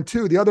thing, Bram,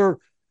 too,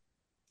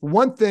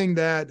 one thing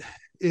that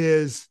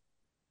is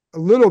a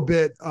little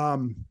bit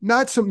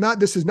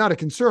this is not a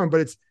concern,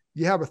 but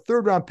you have a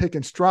 3rd round pick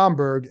in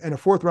Stromberg and a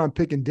 4th round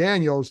pick in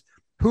Daniels,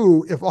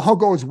 who, if all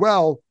goes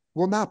well,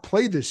 will not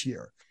play this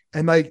year.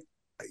 And that's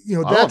I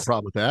don't have a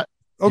problem with that.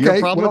 Okay. You have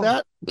a problem with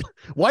that?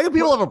 Why do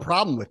people have a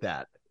problem with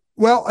that?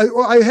 Well,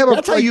 I have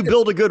that's how you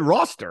build a good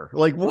roster.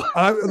 Like, what?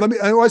 I want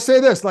to say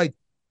this, like,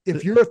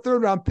 if you're a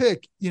 3rd round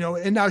pick,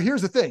 and now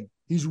here's the thing.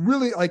 He's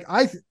really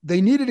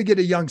they needed to get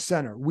a young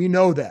center. We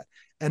know that.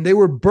 And they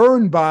were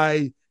burned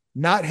by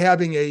not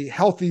having a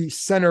healthy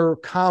center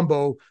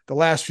combo the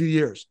last few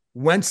years.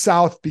 Went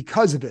south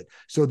because of it.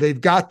 So they've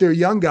got their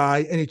young guy,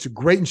 and it's a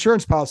great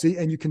insurance policy,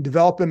 and you can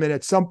develop him. And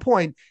at some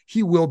point,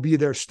 he will be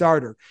their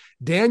starter.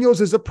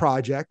 Daniels is a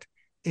project.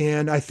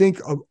 And I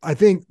think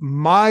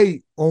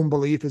my own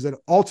belief is that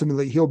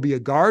ultimately he'll be a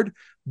guard,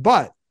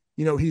 but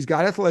he's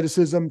got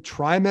athleticism.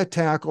 Try him at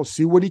tackle,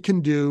 see what he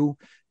can do.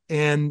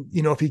 And,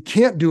 if he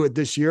can't do it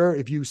this year,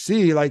 if you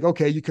see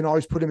okay, you can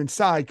always put him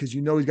inside because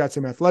he's got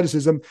some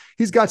athleticism.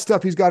 He's got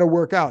stuff he's got to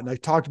work out. And I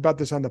talked about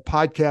this on the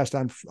podcast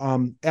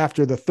on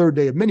after the 3rd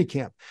day of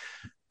minicamp.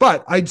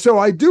 But I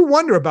do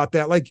wonder about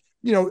that. Like,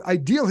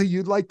 ideally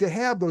you'd like to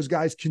have those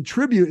guys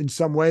contribute in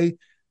some way,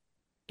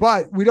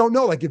 but we don't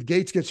know. Like if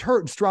Gates gets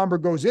hurt and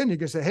Stromberg goes in, you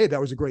can say, hey, that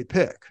was a great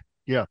pick.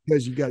 Yeah.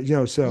 Because you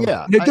got, so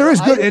yeah, there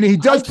is good. And he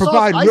does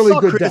provide really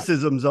good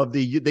criticisms of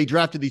they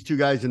drafted these two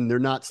guys and they're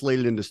not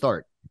slated in to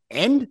start.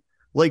 And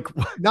like,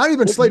 not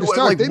even slated to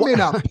start. They may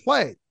not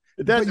play.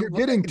 But you're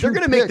getting they're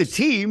going to make the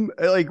team.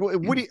 Like,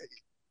 what do you,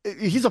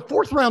 he's a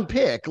 4th round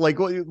pick. Like,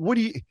 what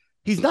do you,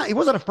 he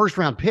wasn't a 1st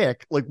round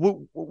pick. Like,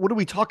 what are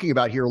we talking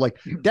about here? Like,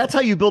 that's how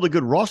you build a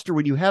good roster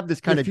when you have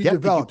this kind of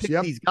depth. You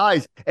pick these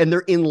guys and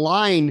they're in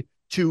line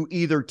to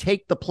either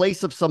take the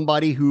place of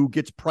somebody who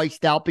gets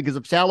priced out because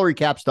of salary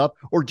cap stuff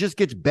or just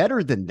gets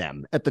better than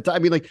them at the time. I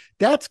mean, like,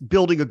 that's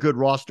building a good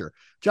roster.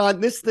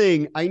 John, this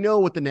thing, I know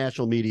what the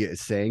national media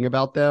is saying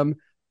about them.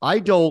 I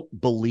don't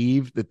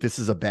believe that this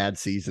is a bad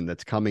season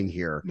that's coming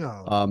here.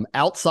 No.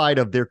 Outside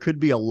of, there could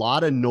be a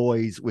lot of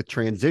noise with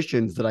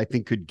transitions that I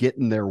think could get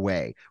in their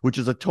way, which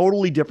is a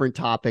totally different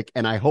topic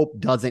and I hope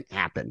doesn't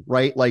happen,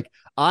 right? Like,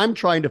 I'm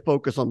trying to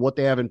focus on what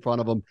they have in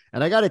front of them.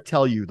 And I got to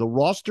tell you, the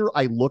roster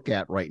I look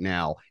at right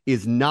now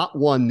is not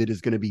one that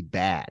is going to be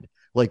bad.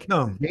 Like,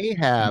 no. They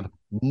have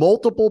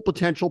multiple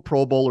potential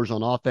Pro Bowlers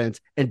on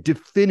offense and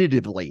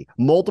definitively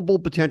multiple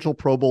potential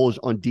Pro Bowlers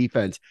on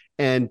defense.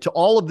 And to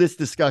all of this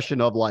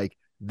discussion of like,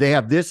 they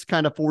have this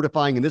kind of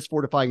fortifying and this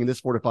fortifying and this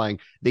fortifying,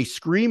 they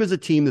scream as a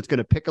team that's going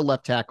to pick a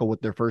left tackle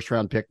with their 1st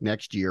round pick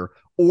next year,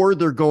 or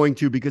they're going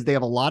to, because they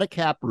have a lot of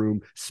cap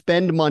room,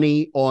 spend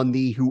money on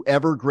the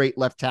whoever great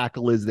left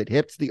tackle is that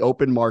hits the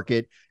open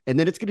market. And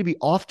then it's going to be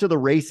off to the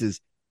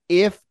races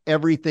if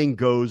everything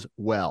goes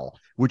well,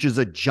 which is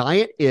a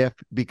giant if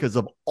because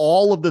of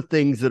all of the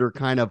things that are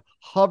kind of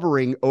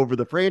hovering over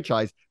the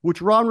franchise,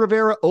 which Ron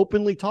Rivera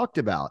openly talked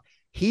about.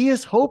 He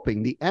is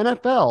hoping the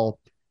NFL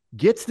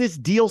gets this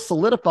deal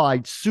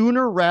solidified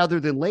sooner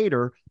rather than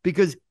later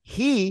because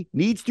he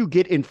needs to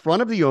get in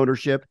front of the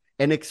ownership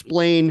and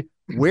explain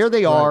where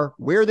they are,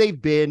 where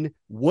they've been,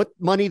 what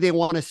money they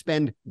want to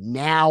spend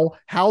now,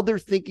 how they're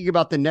thinking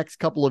about the next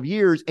couple of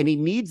years, and he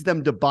needs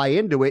them to buy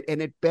into it,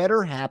 and it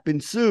better happen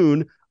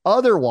soon.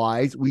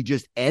 Otherwise, we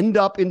just end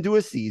up into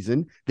a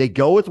season. They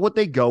go with what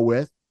they go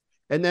with,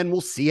 and then we'll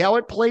see how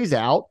it plays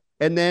out,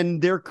 and then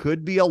there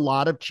could be a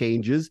lot of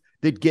changes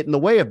that get in the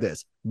way of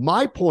this.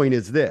 My point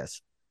is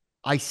this.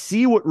 I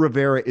see what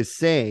Rivera is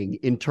saying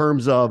in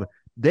terms of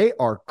they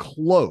are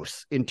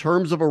close in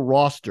terms of a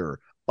roster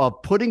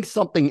of putting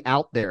something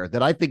out there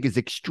that I think is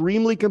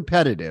extremely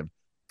competitive,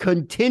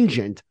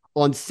 contingent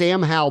on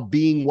Sam Howell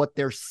being what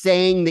they're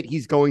saying that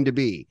he's going to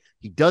be.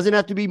 He doesn't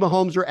have to be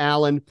Mahomes or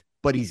Allen,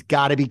 but he's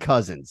got to be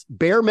Cousins,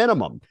 bare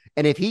minimum.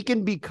 And if he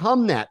can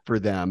become that for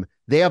them,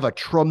 they have a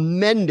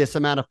tremendous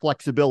amount of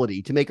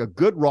flexibility to make a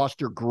good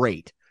roster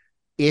great.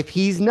 If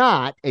he's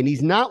not, and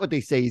he's not what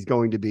they say he's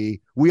going to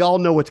be, we all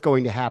know what's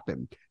going to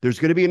happen. There's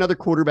going to be another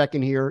quarterback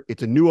in here.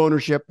 It's a new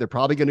ownership. They're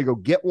probably going to go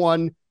get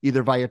one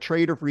either via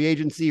trade or free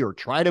agency or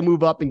try to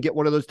move up and get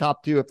one of those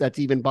top 2 if that's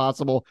even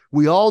possible.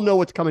 We all know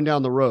what's coming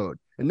down the road.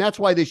 And that's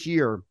why this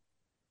year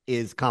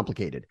is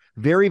complicated.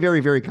 Very,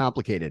 very, very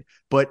complicated.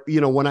 But,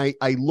 when I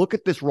look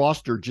at this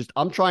roster,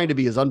 I'm trying to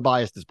be as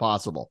unbiased as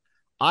possible.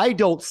 I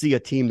don't see a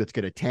team that's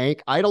going to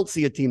tank. I don't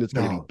see a team that's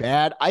going to be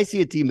bad. I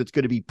see a team that's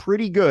going to be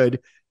pretty good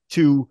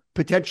to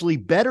potentially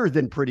better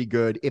than pretty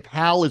good if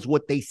Hal is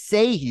what they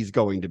say he's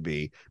going to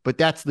be. But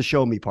that's the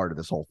show me part of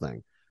this whole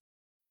thing.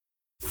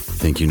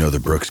 Think you know the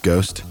Brooks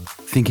Ghost?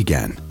 Think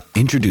again.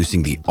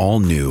 Introducing the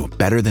all-new,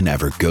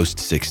 better-than-ever Ghost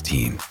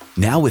 16.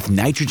 Now with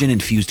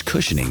nitrogen-infused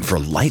cushioning for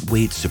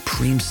lightweight,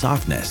 supreme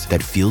softness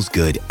that feels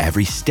good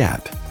every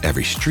step,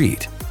 every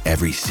street,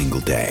 every single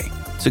day.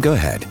 So go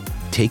ahead,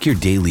 take your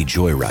daily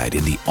joyride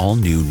in the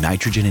all-new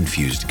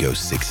nitrogen-infused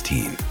Ghost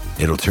 16.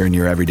 It'll turn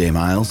your everyday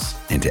miles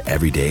into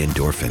everyday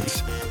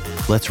endorphins.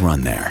 Let's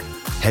run there.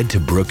 Head to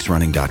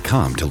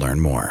brooksrunning.com to learn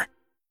more.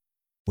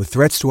 With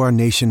threats to our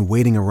nation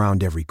waiting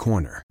around every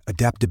corner,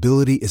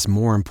 adaptability is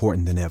more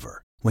important than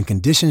ever. When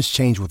conditions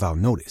change without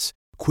notice,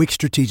 quick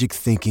strategic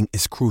thinking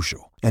is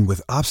crucial. And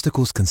with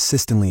obstacles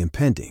consistently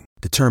impending,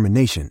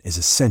 determination is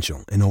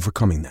essential in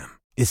overcoming them.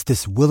 It's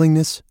this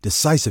willingness,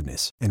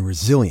 decisiveness, and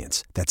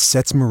resilience that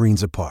sets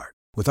Marines apart.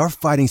 With our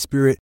fighting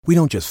spirit, we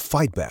don't just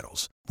fight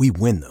battles, we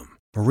win them.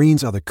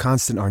 Marines are the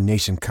constant our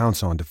nation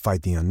counts on to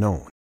fight the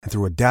unknown. And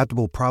through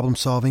adaptable problem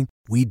solving,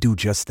 we do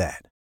just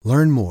that.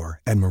 Learn more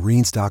at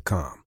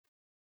Marines.com.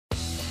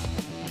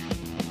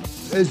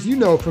 As you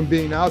know from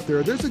being out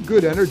there, there's a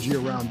good energy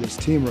around this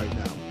team right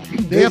now.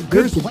 They have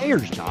good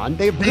players, John.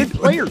 They have good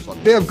players.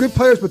 They have good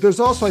players, but there's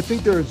also, I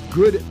think there's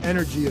good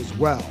energy as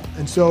well.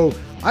 And so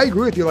I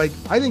agree with you. Like,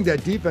 I think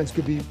that defense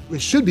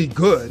should be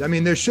good. I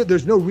mean,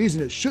 there's no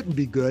reason it shouldn't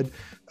be good.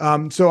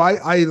 So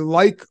I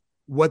like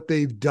what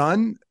they've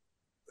done.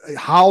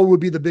 Howell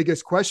would be the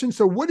biggest question.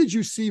 So what did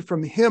you see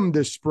from him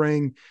this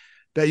spring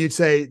that you'd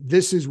say,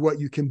 this is what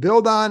you can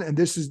build on? And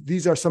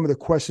these are some of the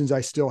questions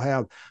I still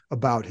have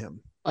about him.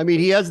 I mean,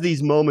 he has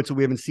these moments that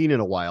we haven't seen in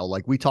a while.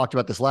 Like we talked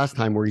about this last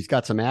time where he's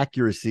got some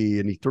accuracy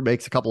and he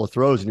makes a couple of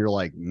throws and you're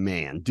like,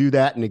 man, do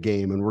that in a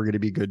game and we're going to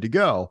be good to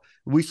go.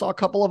 We saw a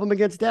couple of them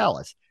against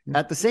Dallas.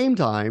 At the same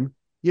time,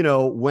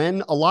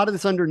 when a lot of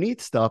this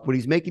underneath stuff, when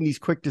he's making these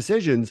quick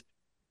decisions,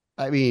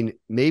 I mean,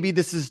 maybe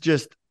this is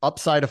just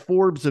upside of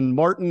Forbes and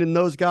Martin and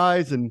those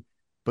guys.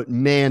 But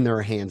man,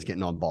 their hands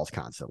getting on balls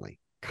constantly.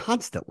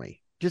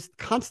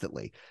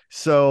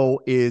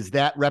 So is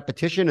that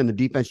repetition and the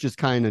defense just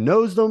kind of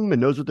knows them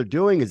and knows what they're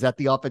doing? Is that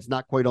the offense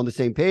not quite on the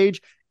same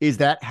page? Is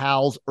that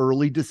Hal's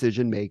early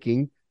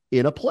decision-making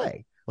in a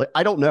play? Like,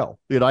 I don't know.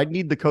 I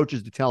need the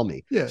coaches to tell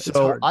me. Yeah,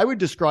 so I would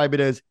describe it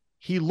as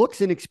he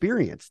looks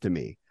inexperienced to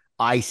me.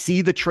 I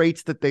see the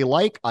traits that they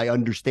like. I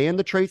understand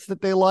the traits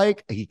that they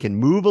like. He can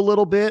move a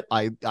little bit.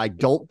 I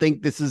don't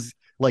think this is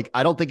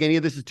I don't think any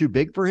of this is too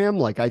big for him.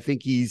 Like, I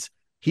think he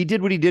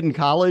did what he did in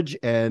college,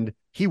 and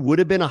he would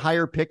have been a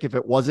higher pick if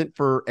it wasn't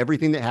for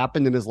everything that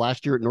happened in his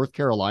last year at North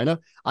Carolina.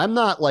 I'm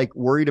not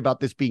worried about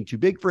this being too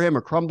big for him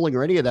or crumbling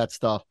or any of that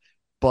stuff,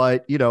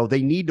 but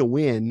they need to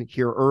win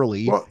here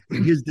early. Well,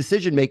 his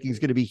decision-making is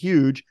going to be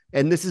huge.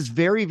 And this is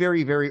very,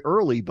 very, very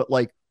early, but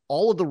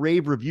all of the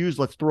rave reviews,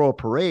 let's throw a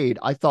parade,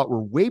 I thought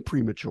were way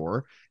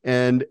premature.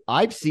 And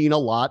I've seen a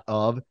lot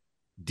of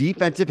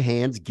defensive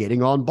hands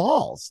getting on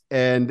balls.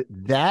 And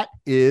that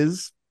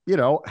is,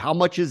 how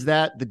much is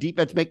that the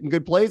defense making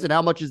good plays and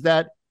how much is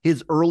that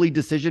his early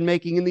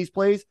decision-making in these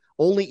plays?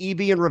 Only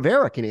EB and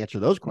Rivera can answer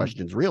those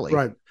questions, really.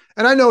 Right.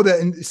 And I know that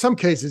in some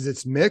cases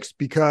it's mixed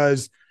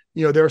because,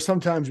 there are some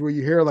times where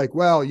you hear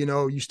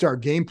you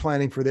start game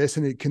planning for this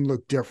and it can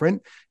look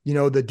different.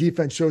 The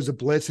defense shows a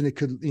blitz and it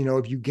could,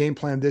 if you game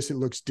plan this, it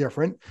looks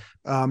different.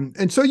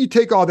 And so you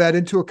take all that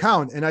into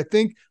account. And I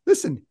think,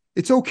 listen,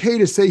 it's okay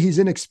to say he's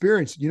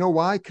inexperienced. You know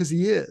why? Because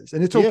he is.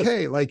 And it's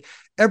okay.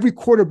 Every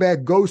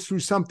quarterback goes through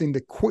something.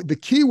 The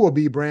key will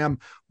be, Bram,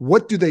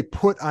 what do they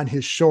put on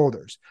his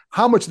shoulders?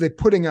 How much are they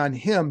putting on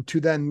him to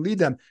then lead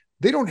them?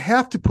 They don't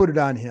have to put it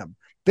on him.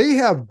 They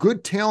have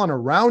good talent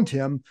around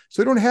him,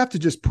 so they don't have to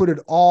just put it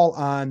all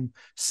on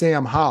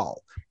Sam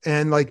Howell.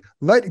 And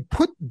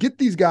get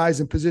these guys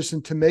in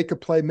position to make a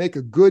play, make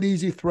a good,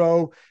 easy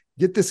throw,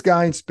 get this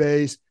guy in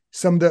space.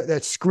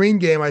 That screen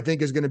game, I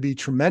think, is going to be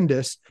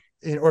tremendous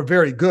or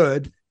very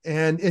good.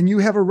 And you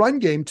have a run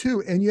game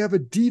too, and you have a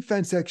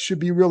defense that should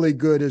be really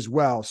good as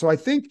well. So I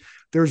think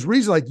there's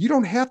reason you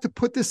don't have to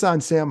put this on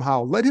Sam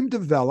Howell. Let him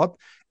develop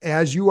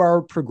as you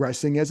are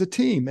progressing as a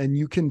team, and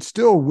you can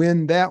still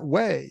win that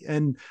way.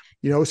 And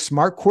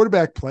smart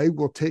quarterback play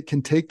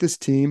can take this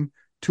team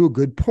to a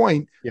good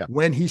point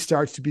when he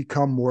starts to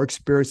become more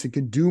experienced and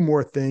can do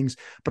more things.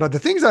 But the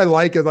things I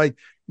like are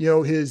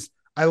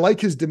I like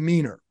his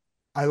demeanor.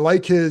 I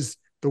like the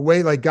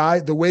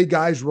way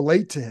guys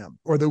relate to him,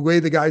 or the way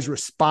the guys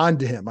respond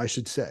to him, I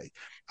should say.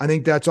 I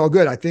think that's all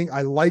good.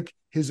 I like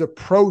his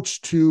approach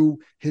to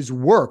his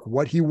work,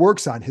 what he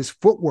works on, his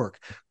footwork,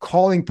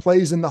 calling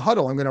plays in the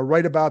huddle. I'm going to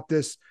write about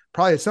this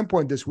probably at some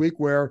point this week,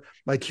 where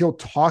he'll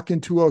talk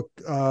into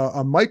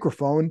a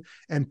microphone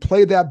and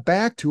play that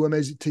back to him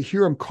to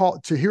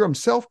hear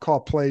himself call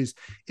plays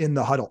in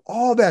the huddle.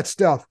 All that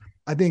stuff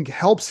I think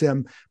helps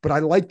him, but I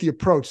like the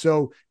approach.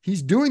 So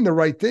he's doing the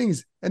right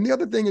things. And the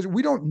other thing is,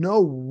 we don't know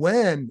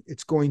when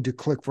it's going to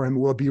click for him.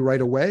 Will it be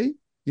right away?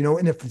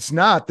 And if it's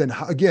not, then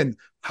again,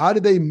 how do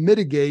they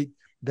mitigate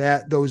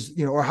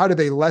or how do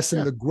they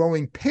lessen the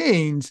growing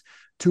pains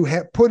to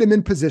put him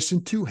in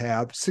position to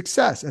have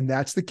success? And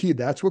that's the key.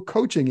 That's what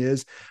coaching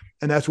is.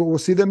 And that's what we'll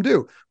see them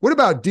do. What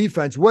about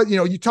defense?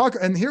 You talk,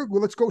 and here,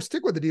 let's go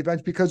stick with the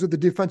defense because of the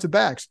defensive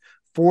backs.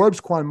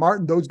 Forbes, Quan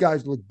Martin, those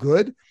guys look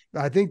good.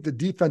 I think the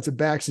defensive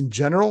backs in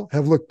general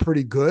have looked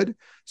pretty good.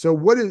 So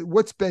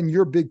what's been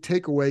your big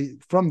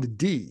takeaway from the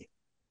D?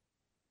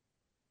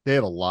 They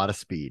have a lot of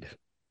speed,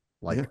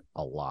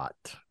 a lot.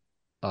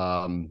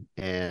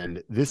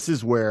 And this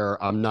is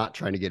where I'm not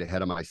trying to get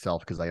ahead of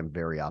myself because I am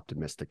very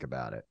optimistic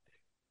about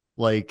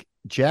it.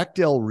 Jack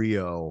Del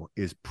Rio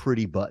is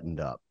pretty buttoned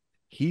up.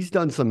 He's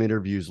done some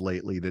interviews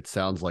lately that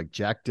sounds like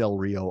Jack Del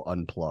Rio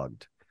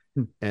unplugged.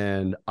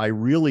 And I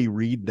really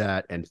read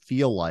that and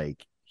feel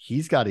like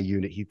he's got a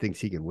unit he thinks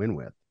he can win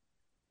with.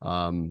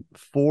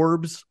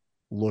 Forbes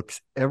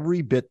looks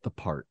every bit the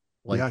part.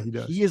 He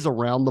does. He is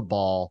around the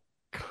ball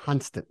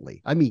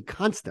constantly. I mean,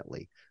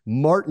 constantly.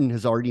 Martin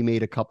has already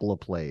made a couple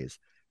of plays.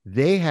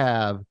 They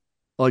have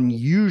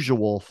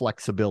unusual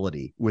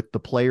flexibility with the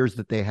players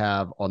that they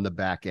have on the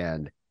back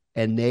end,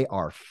 and they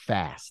are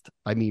fast.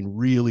 I mean,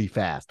 really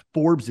fast.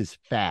 Forbes is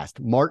fast.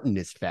 Martin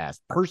is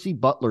fast. Percy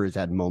Butler has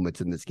had moments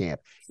in this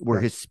camp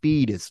where his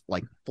speed is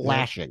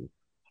flashing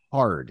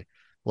hard.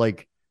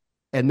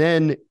 And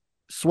then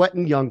Sweat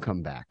and Young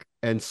come back,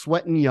 and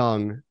Sweat and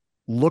Young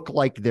look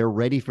like they're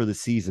ready for the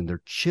season.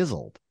 They're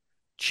chiseled.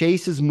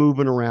 Chase is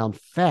moving around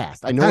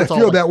fast. I know I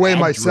feel that way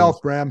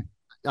myself, Bram.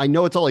 I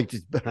know it's all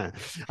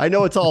I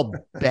know it's all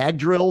bag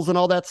drills and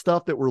all that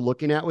stuff that we're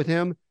looking at with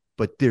him,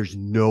 but there's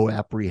no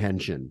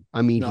apprehension.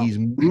 I mean, No. he's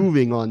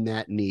moving on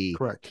that knee.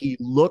 Correct. He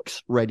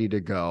looks ready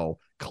to go.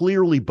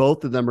 Clearly,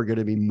 both of them are going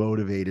to be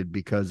motivated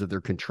because of their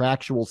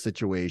contractual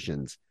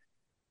situations.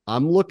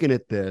 I'm looking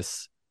at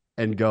this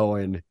and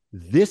going,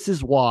 this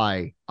is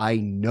why I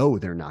know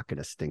they're not going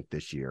to stink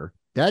this year.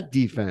 That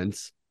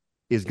defense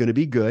is going to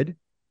be good,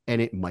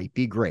 and it might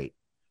be great.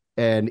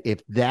 And if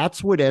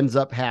that's what ends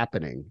up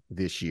happening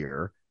this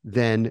year,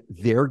 then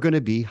they're going to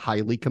be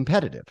highly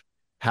competitive.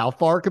 How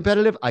far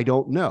competitive? I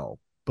don't know.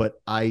 But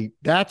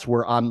that's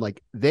where I'm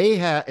like, they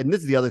have, and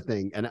this is the other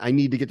thing, and I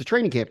need to get to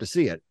training camp to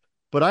see it,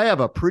 but I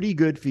have a pretty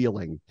good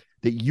feeling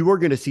that you are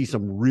going to see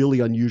some really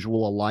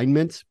unusual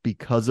alignments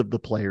because of the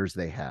players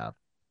they have.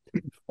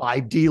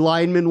 5 D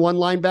linemen, 1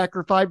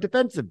 linebacker, 5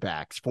 defensive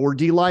backs, 4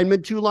 D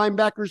linemen, 2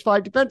 linebackers,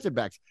 5 defensive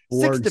backs,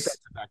 6 defensive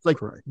backs. Like,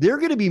 correct. They're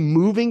going to be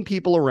moving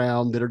people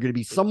around that are going to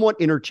be somewhat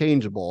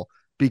interchangeable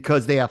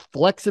because they have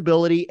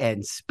flexibility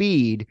and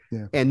speed.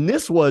 Yeah. And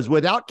this was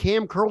without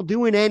Cam Curl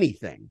doing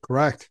anything.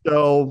 Correct.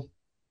 So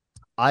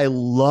I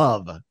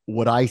love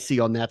what I see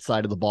on that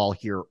side of the ball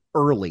here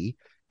early.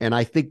 And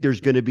I think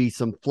there's going to be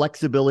some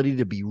flexibility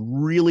to be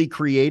really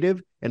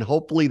creative. And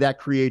hopefully that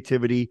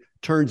creativity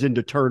turns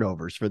into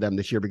turnovers for them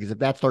this year, because if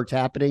that starts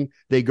happening,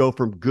 they go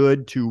from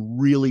good to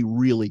really,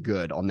 really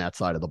good on that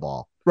side of the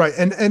ball. Right.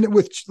 And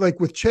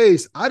with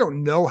Chase, I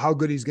don't know how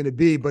good he's going to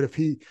be, but if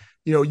he,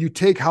 you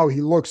take how he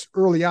looks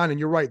early on, and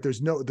you're right,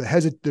 there's no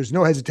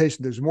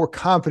hesitation. There's more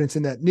confidence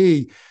in that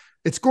knee.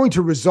 It's going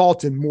to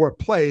result in more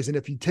plays. And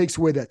if he takes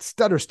away that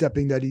stutter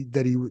stepping that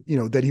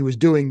he was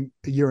doing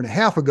a year and a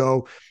half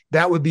ago,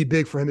 that would be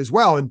big for him as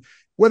well. And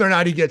whether or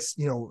not he gets,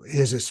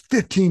 his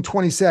 15,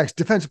 20 sacks,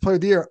 defensive player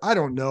of the year, I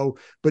don't know.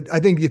 But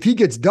I think if he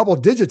gets double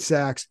digit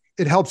sacks,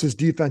 it helps his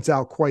defense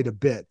out quite a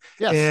bit.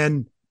 Yes.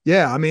 And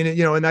yeah, I mean,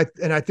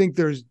 and I think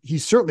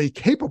he's certainly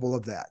capable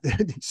of that.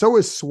 So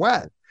is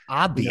Sweat.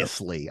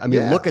 Obviously. I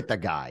mean, look at the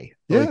guy.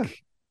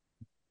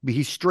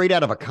 He's straight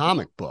out of a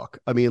comic book.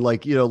 I mean,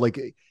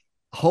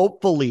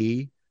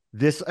 hopefully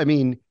this,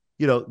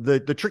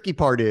 the tricky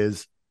part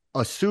is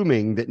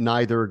assuming that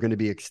neither are going to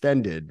be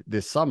extended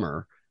this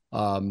summer.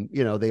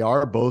 They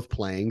are both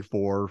playing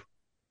for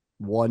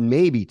 1,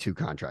 maybe 2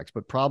 contracts,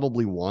 but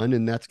probably 1.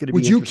 And that's going to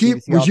be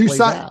would you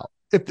sign?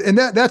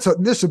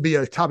 This would be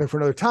a topic for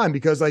another time,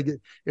 because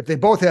if they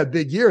both have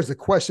big years, the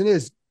question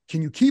is,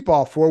 can you keep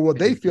all 4? Well,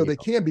 they feel they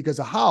can because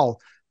of how,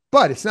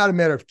 but it's not a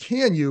matter of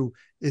can you,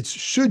 it's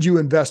should you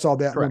invest all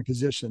that in one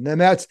position?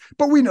 And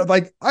but we know,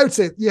 I would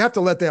say you have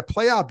to let that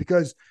play out,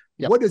 because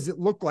what does it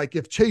look like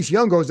if Chase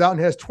Young goes out and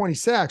has 20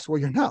 sacks? Well,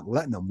 you're not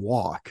letting them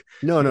walk.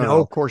 No,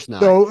 of course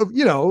not. So,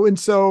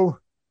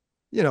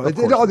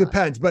 it all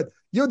depends. But,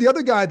 the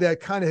other guy that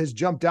kind of has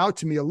jumped out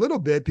to me a little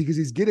bit because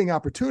he's getting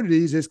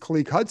opportunities is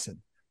Khaleke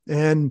Hudson.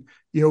 And,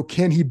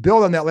 can he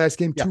build on that last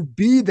game to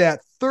be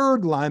that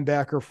third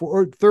linebacker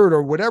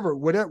or whatever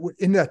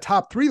in the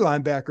top 3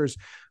 linebackers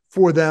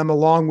for them,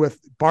 along with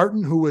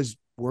Barton, who was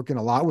working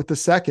a lot with the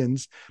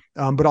seconds,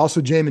 but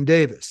also Jamin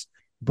Davis.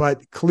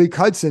 But Khaleke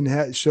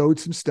Hudson showed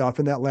some stuff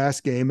in that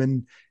last game,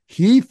 and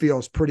he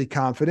feels pretty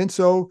confident.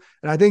 So,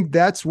 and I think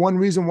that's one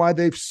reason why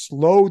they've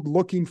slowed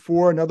looking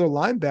for another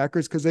linebacker,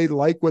 is because they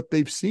like what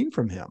they've seen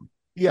from him.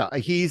 Yeah,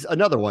 he's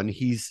another one.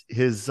 His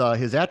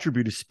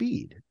attribute is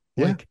speed.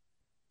 Yeah.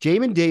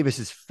 Jamin Davis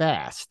is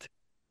fast.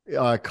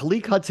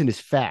 Khaleke Hudson is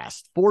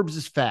fast. Forbes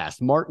is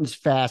fast. Martin's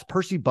fast.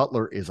 Percy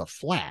Butler is a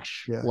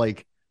flash. Yeah.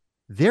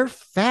 They're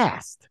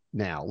fast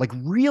now,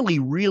 really,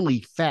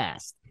 really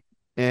fast.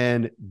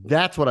 And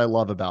that's what I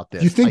love about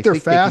this. You think they're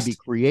fast? They can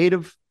be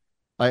creative.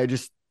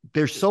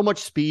 There's so much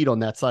speed on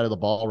that side of the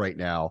ball right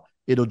now.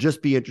 It'll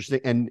just be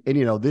interesting. And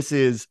this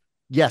is,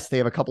 yes, they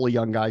have a couple of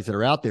young guys that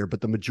are out there,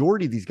 but the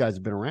majority of these guys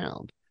have been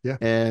around. Yeah.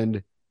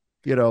 And,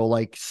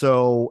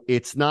 so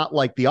it's not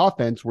like the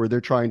offense where they're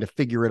trying to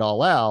figure it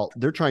all out.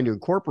 They're trying to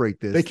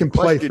incorporate this. They can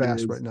play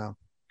fast right now.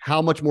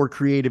 How much more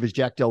creative is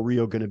Jack Del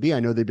Rio going to be?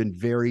 I know they've been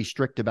very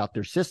strict about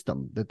their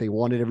system, that they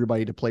wanted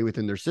everybody to play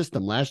within their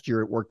system. Last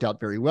year, it worked out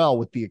very well,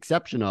 with the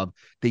exception of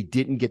they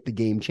didn't get the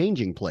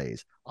game-changing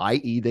plays,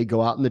 i.e. they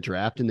go out in the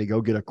draft and they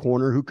go get a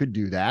corner who could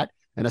do that,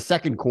 and a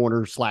second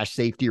corner /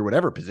 safety or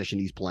whatever position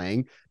he's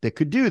playing that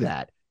could do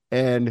that.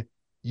 And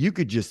you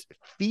could just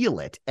feel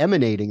it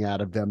emanating out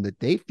of them that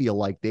they feel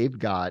like they've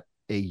got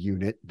a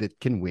unit that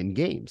can win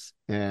games.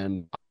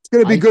 And it's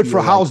going to be good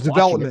for Howell's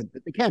development.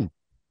 They can.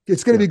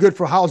 It's going to be good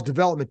for Howell's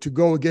development to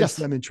go against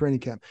them in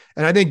training camp.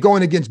 And I think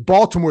going against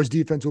Baltimore's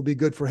defense will be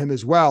good for him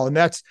as well. And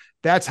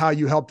that's how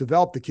you help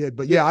develop the kid.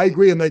 But yeah, I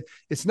agree. And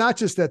it's not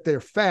just that they're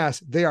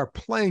fast, they are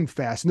playing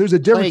fast. And there's a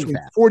difference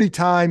between 40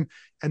 time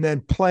and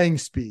then playing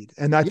speed.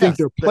 And I think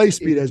their play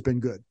speed has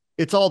been good.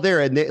 It's all there.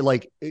 And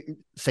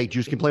St.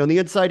 Juice can play on the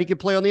inside. He can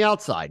play on the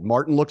outside.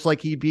 Martin looks like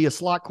he'd be a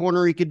slot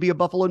corner. He could be a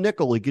Buffalo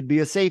nickel. He could be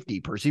a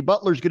safety. Percy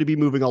Butler's going to be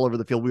moving all over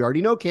the field. We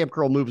already know Cam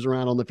Curl moves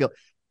around on the field.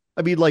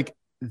 I mean,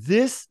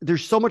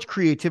 there's so much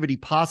creativity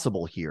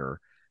possible here.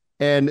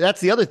 And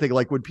that's the other thing.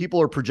 When people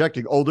are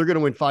projecting, they're going to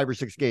win 5 or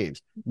 6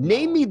 games.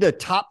 Name me the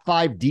top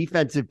 5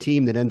 defensive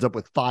team that ends up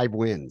with 5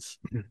 wins.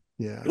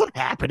 Yeah. What's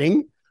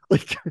happening?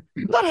 Like,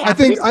 not I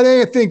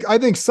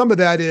think some of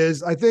that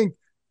is,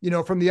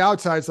 from the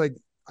outside, it's like,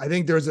 I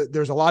think there's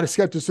a lot of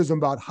skepticism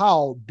about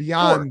Howell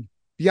beyond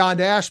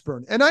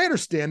Ashburn. And I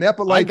understand that,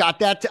 but like, I got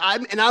that.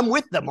 I'm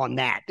with them on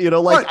that,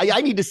 like right.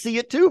 I need to see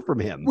it too from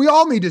him. We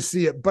all need to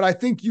see it, but I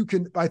think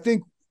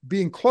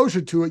being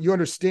closer to it, you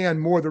understand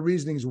more the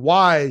reasonings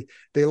why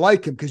they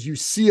like him, because you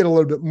see it a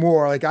little bit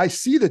more. Like, I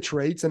see the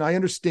traits and I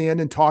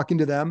understand in talking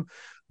to them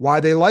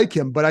why they like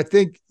him. But I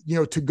think,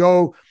 but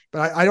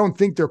I don't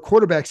think their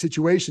quarterback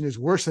situation is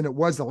worse than it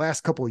was the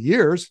last couple of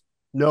years.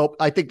 Nope.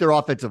 I think their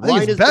offensive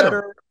line is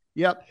better.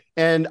 Yep.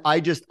 And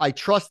I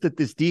trust that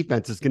this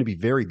defense is going to be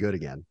very good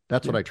again.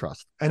 That's what I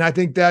trust. And I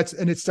think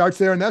it starts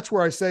there. And that's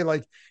where I say,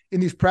 like, in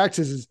these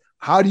practices,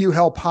 how do you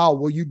help Howell?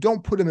 Well, you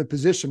don't put him in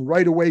position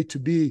right away to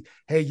be,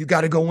 hey, you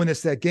got to go win us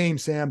that game,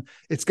 Sam.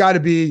 It's got to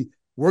be,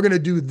 we're going to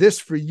do this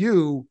for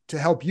you to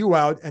help you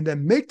out, and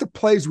then make the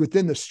plays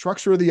within the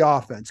structure of the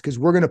offense. Because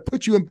we're going to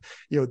put you in,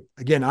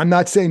 again, I'm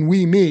not saying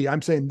me,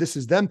 I'm saying this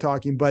is them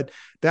talking, but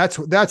that's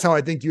how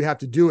I think you have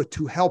to do it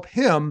to help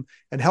him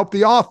and help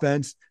the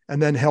offense and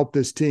then help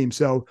this team.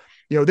 So,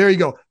 there you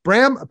go.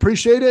 Bram,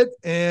 appreciate it.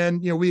 And,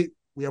 we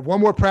have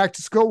one more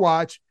practice to go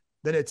watch.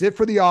 Then it's it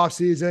for the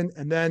offseason.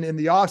 And then in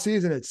the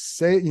offseason, it's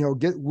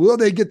will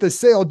they get the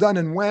sale done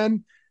and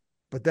when?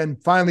 But then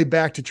finally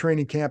back to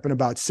training camp in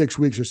about 6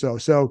 weeks or so.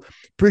 So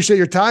appreciate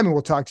your time, and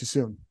we'll talk to you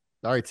soon.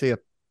 All right, see ya.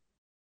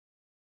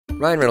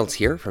 Ryan Reynolds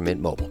here from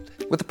Mint Mobile.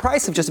 With the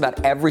price of just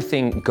about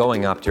everything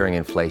going up during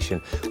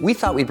inflation, we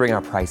thought we'd bring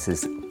our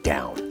prices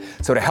down.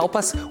 So to help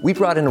us, we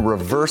brought in a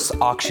reverse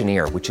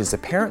auctioneer, which is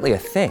apparently a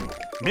thing.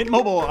 Mint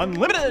Mobile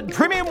Unlimited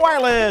Premium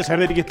Wireless. How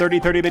to get 30,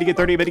 30, bit to get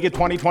 30, bit to get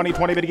 20, 20,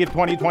 20, bit to get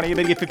 20, 20,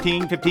 bit to get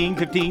 15, 15,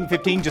 15,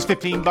 15, just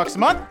 $15 a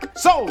month?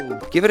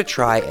 Sold! Give it a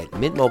try at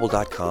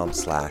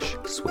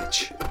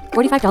mintmobile.com/switch.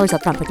 $45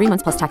 up front for 3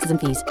 months plus taxes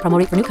and fees. Promo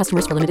rate for new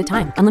customers for limited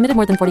time. Unlimited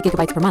more than 40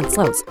 gigabytes per month.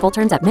 Slows full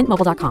terms at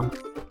mintmobile.com.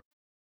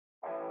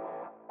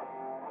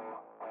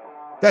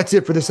 That's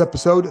it for this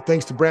episode.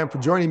 Thanks to Bram for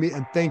joining me,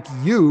 and thank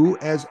you,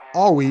 as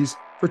always,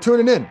 for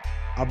tuning in.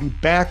 I'll be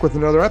back with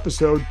another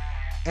episode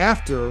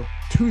after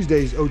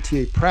Tuesday's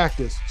OTA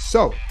practice.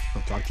 So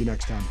I'll talk to you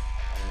next time.